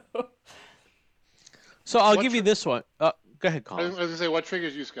 So I'll give you this one. Go ahead, I was Colin. going to say, what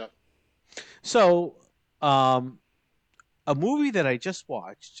triggers you, Scott? So, a movie that I just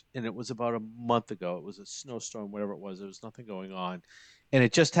watched, and it was about a month ago. It was a snowstorm, whatever it was. There was nothing going on, and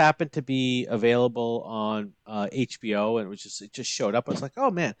it just happened to be available on HBO, and it just showed up. I was like,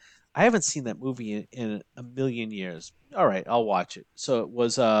 oh man, I haven't seen that movie in a million years. All right, I'll watch it. So it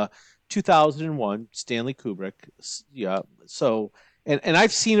was 2001, Stanley Kubrick. Yeah. So and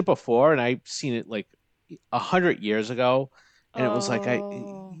I've seen it before, and I've seen it like 100 years ago, and it was like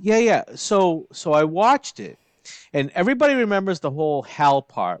Oh. yeah. So I watched it, and everybody remembers the whole Hal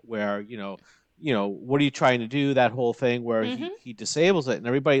part where what are you trying to do? That whole thing where Mm-hmm. he disables it, and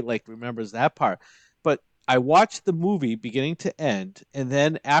everybody like remembers that part. But I watched the movie beginning to end, and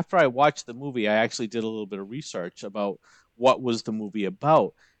then after I watched the movie, I actually did a little bit of research about what was the movie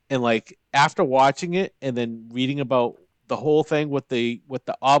about, and like after watching it and then reading about the whole thing with the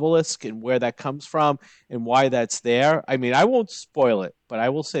obelisk and where that comes from and why that's there. I mean, I won't spoil it, but I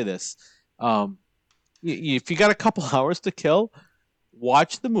will say this: if you got a couple hours to kill,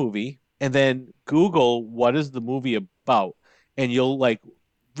 watch the movie and then Google what is the movie about, and you'll like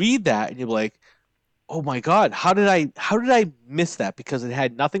read that and you'll be like, oh my God, how did I miss that? Because it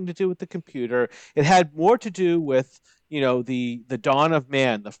had nothing to do with the computer. It had more to do with the dawn of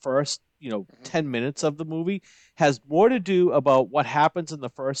man. The first 10 minutes of the movie has more to do about what happens in the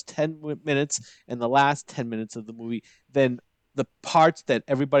first 10 minutes and the last 10 minutes of the movie than the parts that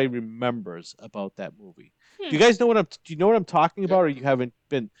everybody remembers about that movie. Do you guys know do you know what I'm talking about, or you haven't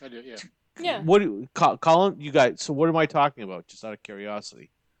been? I do, yeah. Yeah. Colin, you guys? So what am I talking about? Just out of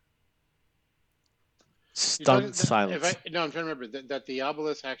curiosity. Stunned silence. No, I'm trying to remember that the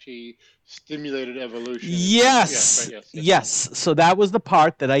obelisk actually stimulated evolution. Yes. Yes. Yes. So that was the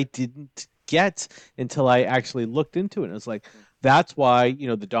part that I didn't get until I actually looked into it. And it's like, that's why,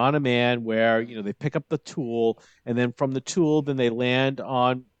 the Dawn of Man, where, they pick up the tool, and then from the tool, then they land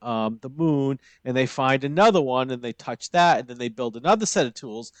on the moon, and they find another one, and they touch that, and then they build another set of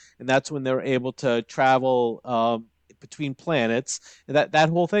tools, and that's when they're able to travel between planets. And that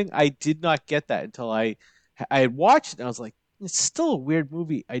whole thing, I did not get that until I had watched it, and I was like, it's still a weird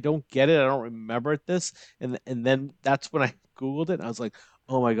movie. I don't get it. I don't remember this. And then that's when I Googled it, and I was like,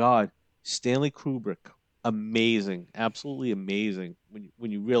 oh my God, Stanley Kubrick. Amazing, absolutely amazing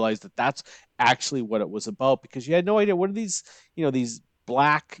when you realize that that's actually what it was about, because you had no idea what are these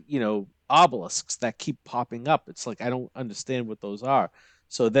black obelisks that keep popping up. It's like I don't understand what those are.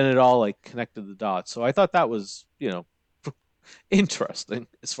 So then it all like connected the dots. So I thought that was interesting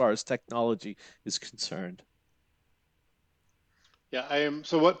as far as technology is concerned. Yeah, I am.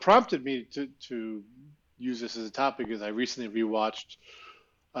 So what prompted me to use this as a topic is I recently rewatched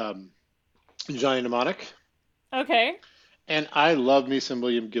Johnny Mnemonic, Okay. and I love me some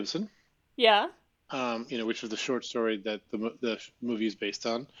William Gibson. Yeah. which was the short story that the movie is based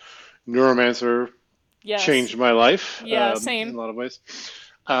on. Neuromancer Yes. changed my life Yeah, in a same. lot of ways.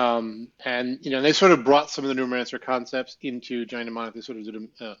 And they sort of brought some of the Neuromancer concepts into Giant Mnemonic. They sort of did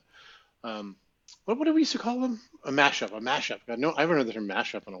what do we used to call them? A mashup, a mashup. God, no, I haven't heard the term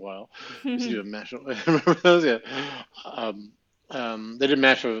mashup in a while. We used to do a mashup. Remember those? Yeah. Um, they did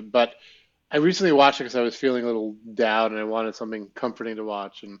mashup, but I recently watched it because I was feeling a little down and I wanted something comforting to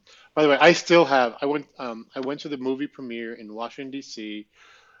watch. And by the way, I still have. I went to the movie premiere in Washington D.C.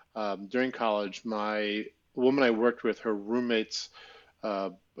 During college. My woman I worked with, her roommates,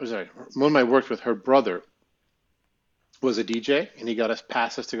 sorry, woman I worked with, her brother was a DJ, and he got us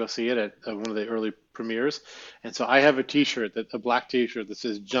passes to go see it at one of the early premieres. And so I have a T-shirt, a black T-shirt that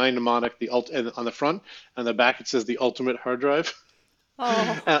says Giant Mnemonic, and on the front, and the back it says the Ultimate Hard Drive.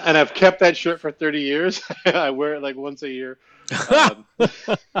 Oh. And I've kept that shirt for 30 years. I wear it like once a year.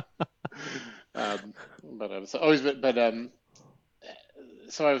 Um, but so always,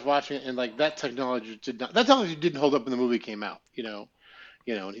 so I was watching it, and like that technology didn't hold up when the movie came out.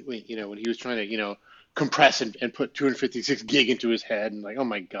 When he was trying to compress and put 256 gig into his head, and like, oh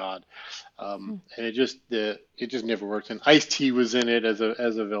my God. And it just never worked. And Ice-T was in it as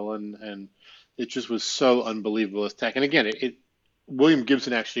a villain, and it just was so unbelievable as tech. And again, it William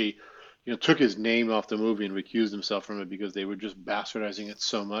Gibson actually took his name off the movie and recused himself from it because they were just bastardizing it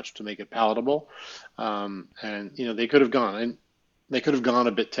so much to make it palatable. And they could have gone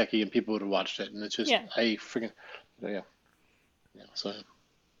a bit techie and people would have watched it. And it's just Yeah. I freaking yeah. So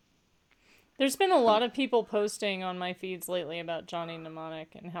There's been a lot of people posting on my feeds lately about Johnny Mnemonic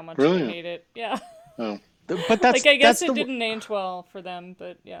and how much they brilliant. hate it. Yeah. Oh. But Like, I guess that's it the didn't age well for them,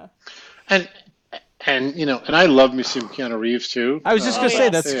 but yeah. And and I love me some Keanu Reeves too. I was just Oh, gonna say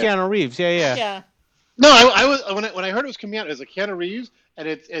yes. that's Yeah. Keanu Reeves. Yeah, yeah. Yeah. No, I was when I heard it was coming out, it was like Keanu Reeves, and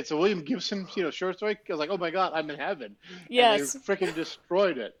it's a William Gibson, short story. I was like, oh my God, I'm in heaven, and they Yes. freaking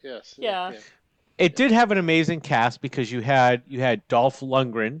destroyed it. Yes, Yeah. yeah, It yeah. did have an amazing cast because you had Dolph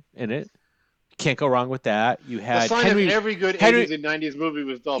Lundgren in it. Can't go wrong with that. You The had sign of Henry every good Henry 80s and 90s movie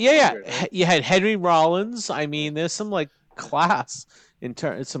was Dolph yeah, Lundgren, yeah. right? You had Henry Rollins. I Yeah. mean, there's some like class in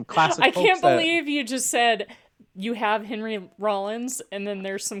terms some classic I folks can't that believe you just said you have Henry Rollins and then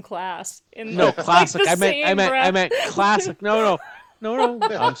there's some class in no like classic. the same I breath. meant classic. No.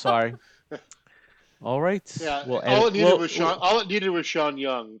 I'm sorry. All right. Yeah, We'll edit. All it needed was Sean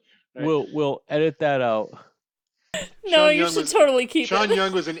Young, right? We'll edit that out. No, Sean you Young should was totally keep Sean it.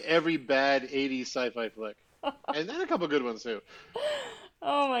 Young was in every bad 80s sci-fi flick, and then a couple good ones too.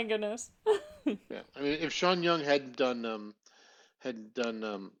 Oh my goodness. Yeah, I mean, if Sean Young had done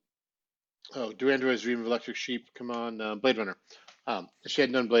Duran Duran's Dream of Electric Sheep, come on, Blade Runner. If she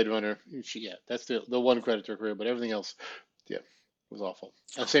hadn't done Blade Runner, that's the one credit to her career, but everything else, yeah, was awful.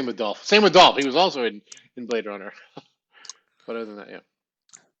 Same with Dolph. Same with Dolph. He was also in Blade Runner, but other than that, yeah.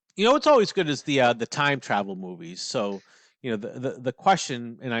 You know what's always good is the time travel movies. So, the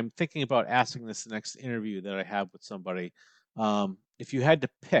question, and I'm thinking about asking this the next interview that I have with somebody. If you had to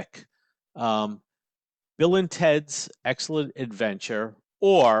pick, um, Bill and Ted's Excellent Adventure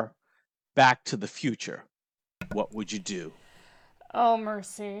or Back to the Future, what would you do? Oh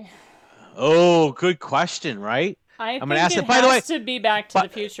mercy. Oh, good question, right? I I'm gonna think ask it it. By the way, has to be Back to the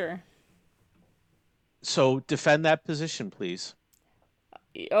but Future. so defend that position, please.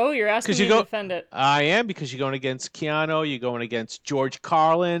 Oh, you're asking Because me to defend it. I am because you're going against Keanu, you're going against George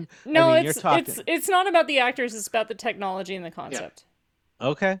Carlin. I No, mean, you're talking. it's not about the actors, it's about the technology and the Yeah. concept.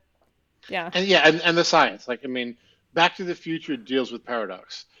 Okay. Yeah. And the science. Like, I mean, Back to the Future deals with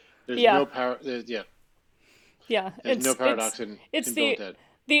paradox. There's Yeah. no power. Yeah. There's no paradox It's in Bill and the Ted.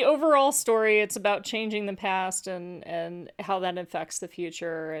 the overall story. It's about changing the past and how that affects the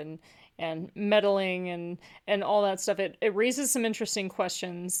future and meddling and all that stuff. It raises some interesting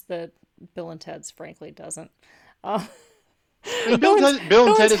questions that Bill and Ted's frankly doesn't. Uh, I mean, Bill and Bill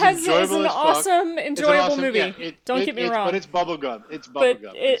and Ted is Ted's is enjoyable an as fuck. awesome, It's an enjoyable awesome, movie. Don't get me but wrong. it's bubblegum. It's But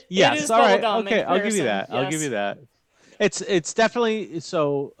bubblegum. it Yes. is All right. bubblegum in Okay. I'll give you comparison. that. I'll give Yes. you that. It's definitely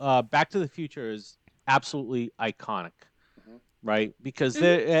so. Back to the Future is absolutely iconic, Mhm. right? Because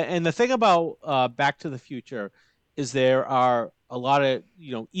Mhm. and the thing about Back to the Future is there are a lot of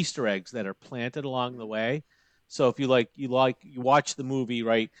Easter eggs that are planted along the way. So if you watch the movie,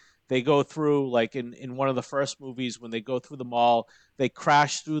 right? They go through like in one of the first movies when they go through the mall, they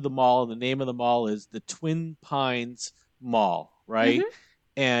crash through the mall, and the name of the mall is the Twin Pines Mall, right? Mhm.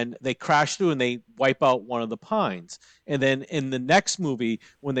 And they crash through and they wipe out one of the pines. And then in the next movie,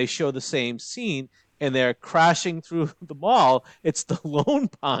 when they show the same scene, and they're crashing through the mall, it's the Lone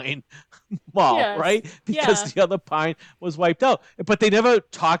Pine Mall, Yes. right? Because Yeah. the other pine was wiped out. But they never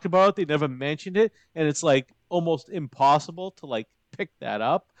talked about it. They never mentioned it, and it's like almost impossible to like pick that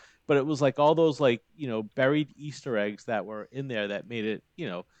up. But it was like all those like buried Easter eggs that were in there that made it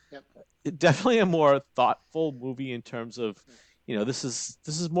Yep. definitely a more thoughtful movie in terms of this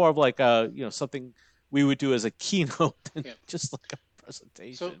is more of like a something we would do as a keynote than Yep. just like a So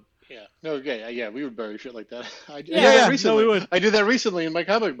presentation. yeah, no, yeah, we would bury shit like that. I did Yeah. that Yeah, no, recently. we would. I did that recently in my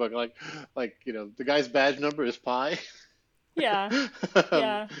comic book. Like the guy's badge number is pi. Yeah. A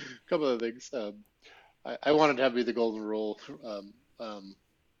Yeah. couple of things. I wanted to have me the golden rule,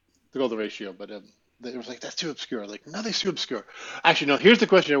 the golden ratio, but it was like that's too obscure. Like nothing's too obscure. Actually, no. Here's the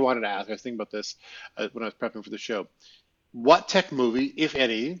question I wanted to ask. I was thinking about this when I was prepping for the show. What tech movie, if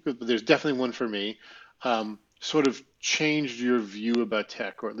any, but there's definitely one for me, sort of changed your view about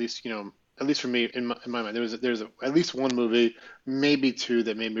tech, or at least for me in my mind, there's at least one movie, maybe two,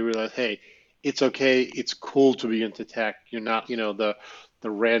 that made me realize, hey, it's okay, it's cool to be into tech. You're not, the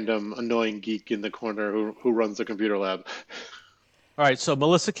random annoying geek in the corner who runs the computer lab. All right, so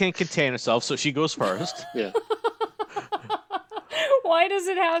Melissa can't contain herself, so she goes first. Yeah. Why does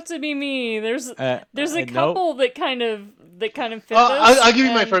it have to be me? There's a No, couple that kind of fit this. I'll give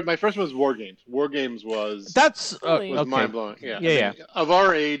you my and- first. My first one was War Games. War Games was that's Really? was okay. mind blowing. Yeah, Yeah, yeah. Of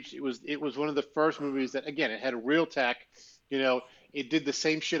our age, it was one of the first movies that, again, it had real tech. It did the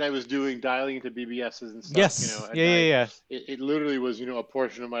same shit I was doing, dialing into BBSs and stuff. Yes. At Yeah, night. yeah. It literally was a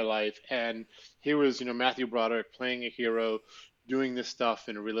portion of my life, and here was Matthew Broderick playing a hero, doing this stuff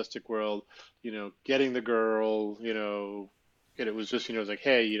in a realistic world. Getting the girl. And it was just it was like,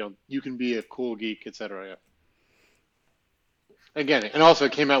 hey, you can be a cool geek, etc. Yeah. Again, and also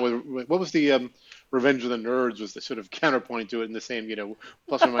it came out with what was the Revenge of the Nerds was the sort of counterpoint to it in the same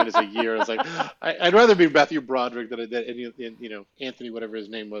plus or minus a year. It's like I'd rather be Matthew Broderick than any Anthony whatever his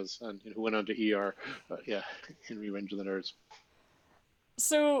name was who went on to ER. Yeah, in Revenge of the Nerds.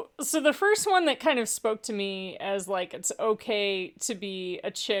 So the first one that kind of spoke to me as like it's okay to be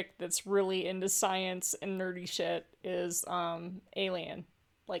a chick that's really into science and nerdy shit is Alien.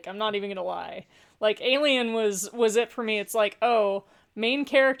 Like I'm not even gonna lie. Like Alien was it for me. It's like, oh, main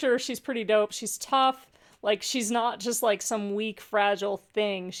character, she's pretty dope. She's tough. Like she's not just like some weak, fragile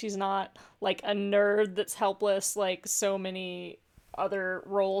thing. She's not like a nerd that's helpless like so many other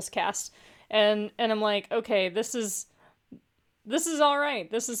roles cast. And I'm like, okay, this is all right.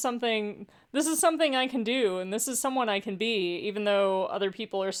 This is something I can do, and this is someone I can be, even though other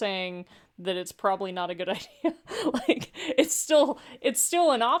people are saying that it's probably not a good idea. Like it's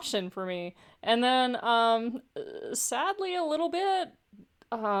still an option for me. And then sadly a little bit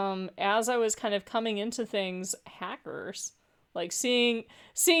as I was kind of coming into things, Hackers. Like seeing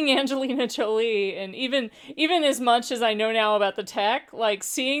Angelina Jolie, and even as much as I know now about the tech, like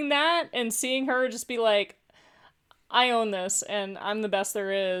seeing that and seeing her just be like, I own this and I'm the best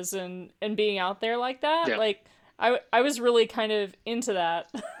there is, and being out there like that, Yeah. like I was really kind of into that.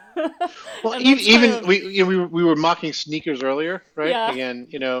 Well, And that's even kind of- we were mocking sneakers earlier, right? Yeah. Again,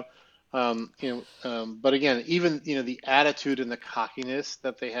 but again, even the attitude and the cockiness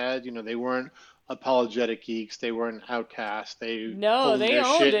that they had, they weren't apologetic geeks, they weren't outcasts, they No, owned they their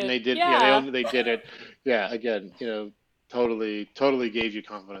owned shit, it. and they did, Yeah. they did it. Yeah, again, totally gave you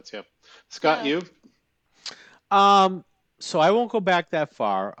confidence. Yeah, Scott, Yeah. you? So I won't go back that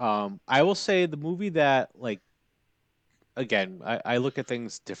far. I will say the movie that, like, again, I look at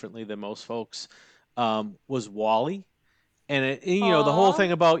things differently than most folks. Was Wall-E, and the whole Aw.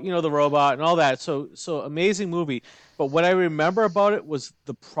 thing about the robot and all that. So amazing movie. But what I remember about it was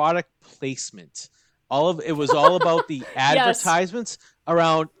the product placement. It was all about the advertisements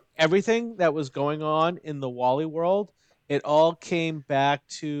around everything that was going on in the Wall-E world. It all came back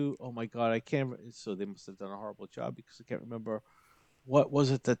to, oh my God, I can't. So they must have done a horrible job because I can't remember what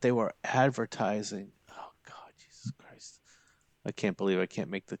was it that they were advertising. Oh God, Jesus Christ! I can't believe I can't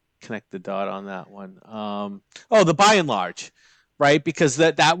connect the dot on that one. The By and Large, right? Because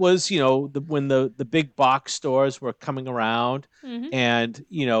that was when the big box stores were coming around, Mhm. and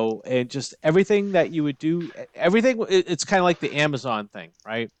and just everything that you would do, everything. It's kind of like the Amazon thing,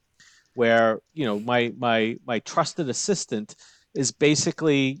 right? Where my trusted assistant is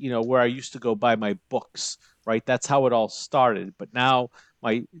basically where I used to go buy my books, right? That's how it all started. But now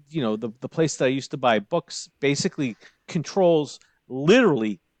the place that I used to buy books basically controls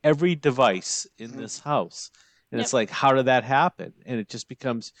literally every device in this house. And Yep. it's like, how did that happen? And it just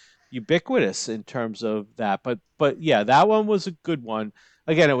becomes ubiquitous in terms of that. But yeah, that one was a good one.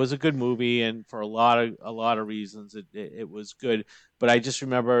 Again, it was a good movie, and for a lot of reasons, it was good. But I just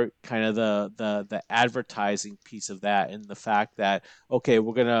remember kind of the advertising piece of that, and the fact that, okay,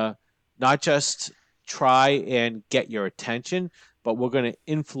 we're gonna not just try and get your attention, but we're going to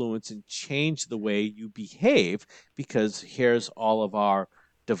influence and change the way you behave, because here's all of our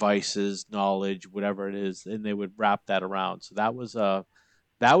devices, knowledge, whatever it is, and they would wrap that around. So that was a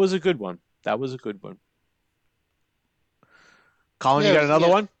good one. That was a good one. Colin, you Yeah, got another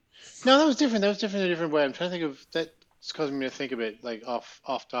yeah. one? No, that was different. That was different in a different way. I'm trying to think of that. It's causing me to think of it like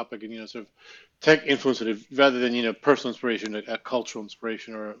off topic and sort of tech influence it rather than personal inspiration, a cultural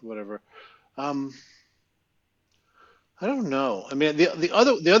inspiration or whatever. Um, I don't know. I mean, the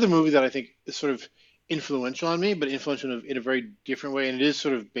other movie that I think is sort of influential on me, but influential in a very different way, and it is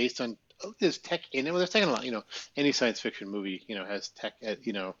sort of based on there's tech in it. Well, there's tech in a lot. Any science fiction movie has tech.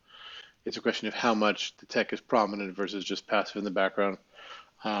 It's a question of how much the tech is prominent versus just passive in the background.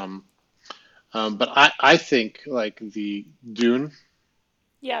 Um, but I think like the Dune,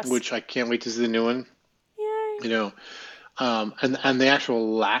 Yes. which I can't wait to see the new one. Yay. You know, and the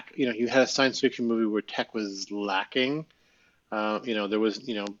actual lack. You had a science fiction movie where tech was lacking. There was,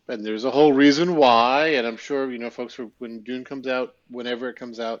 and there's a whole reason why, and I'm sure, folks, when Dune comes out, whenever it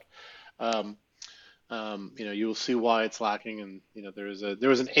comes out, um, you will see why it's lacking, and there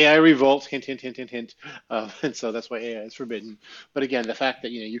was an AI revolt, hint, hint, hint, hint, hint, and so that's why AI is forbidden. But again, the fact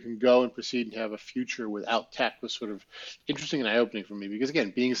that you can go and proceed and have a future without tech was sort of interesting and eye-opening for me because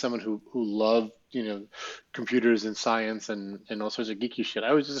again, being someone who loved computers and science and all sorts of geeky shit, I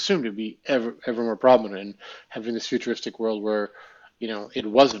always just assumed it'd be ever more prominent, and having this futuristic world where it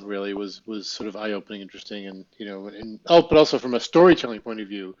wasn't really was sort of eye-opening, interesting, and but also from a storytelling point of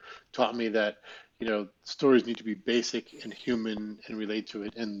view, taught me that stories need to be basic and human and relate to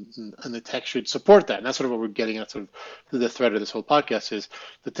it, and the tech should support that. And that's sort of what we're getting at. Sort of the thread of this whole podcast is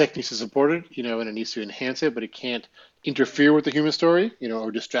the tech needs to support it, and it needs to enhance it, but it can't interfere with the human story,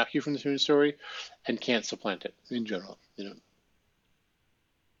 or distract you from the human story, and can't supplant it in general.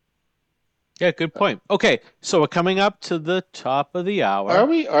 Yeah, good point. Okay, so we're coming up to the top of the hour. Are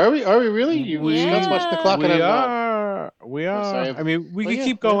we? Are we? Are we really? Scott's watching the clock, and We I'm not. are. We I'm are. sorry. I mean, we Well, could yeah,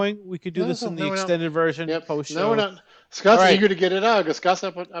 keep yeah. going. We could do No, this no, in no, the we're not. extended version Yep. post No, we're show. not. Scott's All right. eager to get it out because Scott's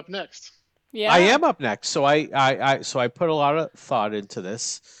up next. Yeah. I am up next. So I put a lot of thought into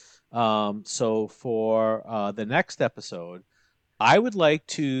this. So for the next episode, I'd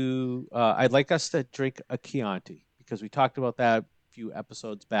like us to drink a Chianti, because we talked about that a few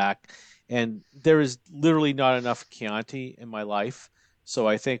episodes back, and there is literally not enough Chianti in my life. So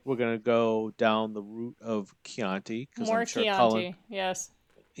I think we're gonna go down the route of Chianti, because More I'm sure Colin. Chianti. Yes.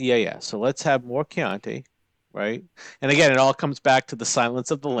 Yeah. So let's have more Chianti, right? And again, it all comes back to the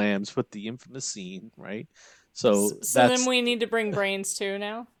Silence of the Lambs with the infamous scene, right? So So then we need to bring brains too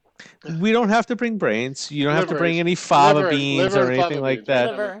now. we don't have to bring brains. You don't have to bring Liver, any fava liver, beans liver or and anything fava like beans, that.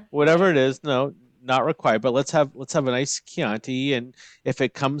 right? Liver. Whatever it is, no, not required. But let's have a nice Chianti, and if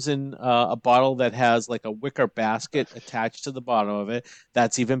it comes in a bottle that has like a wicker basket attached to the bottom of it,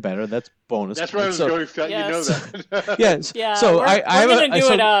 that's even better. That's bonus That's where I points. was So going, Scott. You know Yes. that. yes, Yeah. so we're I we're have gonna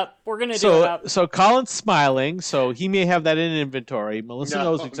do it up. We're gonna do it up. so Colin's smiling, so he may have that in inventory. Melissa No,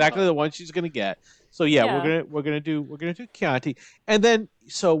 knows exactly no. the one she's gonna get. So yeah, Yeah. we're gonna do Chianti, and then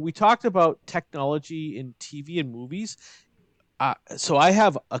so we talked about technology in TV and movies. So I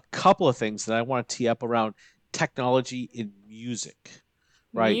have a couple of things that I want to tee up around technology in music,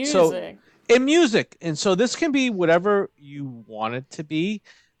 right? So Music. in music, and so this can be whatever you want it to be.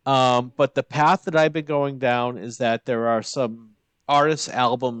 But the path that I've been going down is that there are some artists'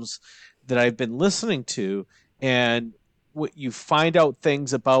 albums that I've been listening to, and what you find out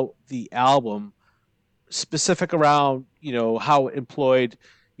things about the album specific around how it employed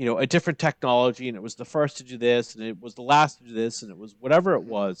a different technology, and it was the first to do this, and it was the last to do this, and it was whatever it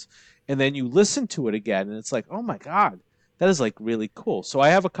was, and then you listen to it again and it's like, oh my god, that is like really cool. So I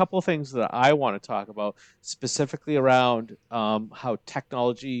have a couple of things that I want to talk about specifically around how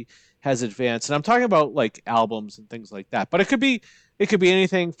technology has advanced, and I'm talking about like albums and things like that, but it could be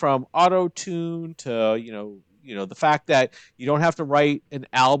anything from auto tune to the fact that you don't have to write an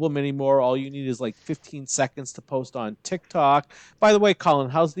album anymore. All you need is like 15 seconds to post on TikTok. By the way, Colin,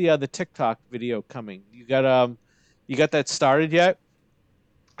 how's the TikTok video coming? You got that started yet?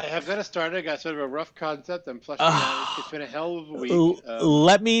 I have got it started. I got sort of a rough concept. I'm fleshing it out. It's been a hell of a week.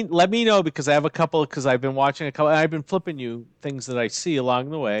 Let me know, because I have a couple, because I've been watching a couple, and I've been flipping you things that I see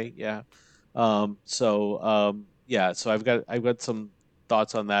along the way. Yeah. So I've got some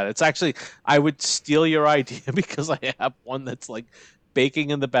thoughts on that. It's actually, I would steal your idea because I have one that's like baking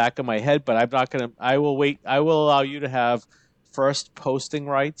in the back of my head, but I'm not gonna. I will wait. I will allow you to have first posting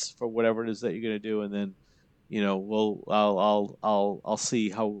rights for whatever it is that you're gonna do, and then, I'll see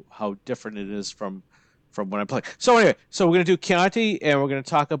how different it is from when I'm playing. So anyway, so we're gonna do Chianti, and we're gonna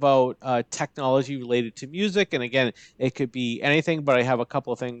talk about technology related to music, and again, it could be anything, but I have a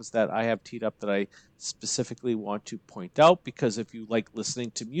couple of things that I have teed up that I specifically want to point out, because if you like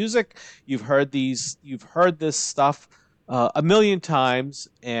listening to music, you've heard this stuff a million times,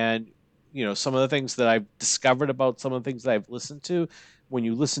 and some of the things that I've discovered about some of the things that I've listened to, when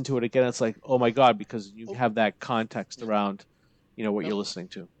you listen to it again, it's like, oh my god, because you have that context around what you're listening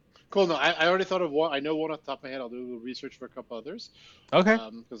to. Cool. No, I already thought of one. I know one off the top of my head. I'll do a little research for a couple others. Okay.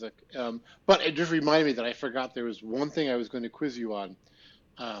 But it just reminded me that I forgot there was one thing I was going to quiz you on.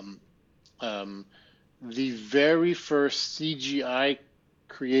 The very first CGI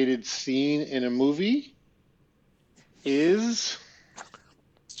created scene in a movie is.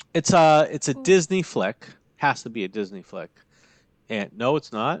 It's a Disney flick. Has to be a Disney flick. And no,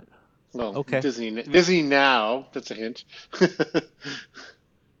 it's not. Well, okay. Disney now. That's a hint.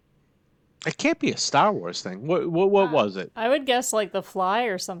 It can't be a Star Wars thing. What was it? I would guess like The Fly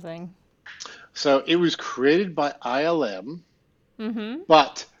or something. So it was created by ILM. Mm-hmm.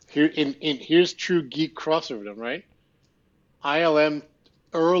 But here's true geek crossover, right? ILM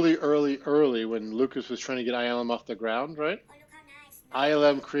early when Lucas was trying to get ILM off the ground, right?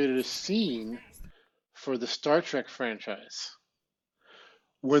 ILM created a scene for the Star Trek franchise.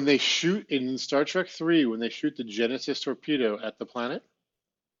 When they shoot in Star Trek 3, when they shoot the Genesis torpedo at the planet,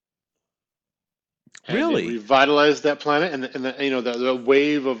 and really they revitalize that planet, and the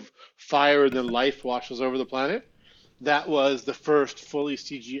wave of fire and then life washes over the planet. That was the first fully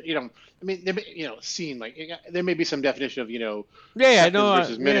CG. Scene, like there may be some definition of seconds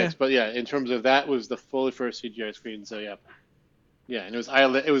versus minutes, but yeah, in terms of that was the fully first CGI screen. So yeah, and it was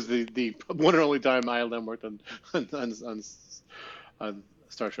ILM. It was the one and only time ILM worked on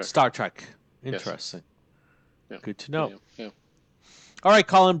Star Trek. Star Trek. Interesting. Yes. Yeah. Good to know. Yeah. All right,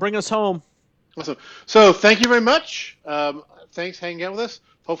 Colin, bring us home. Awesome. So thank you very much. Thanks for hanging out with us.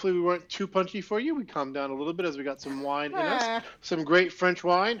 Hopefully we weren't too punchy for you. We calmed down a little bit as we got some wine in us. Some great French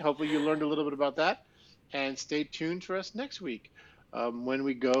wine. Hopefully you learned a little bit about that. And stay tuned for us next week when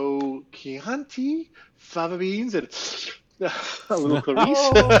we go Chianti, fava beans, and a little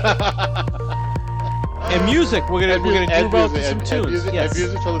Clarice. And music. We're gonna do about some tunes. Yes. And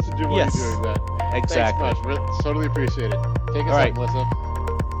music to listen to while you're doing that. Exactly. Thanks much. Totally appreciate it. Take us out, Melissa.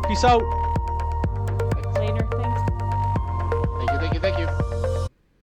 Peace out. Later. Thanks. Thank you.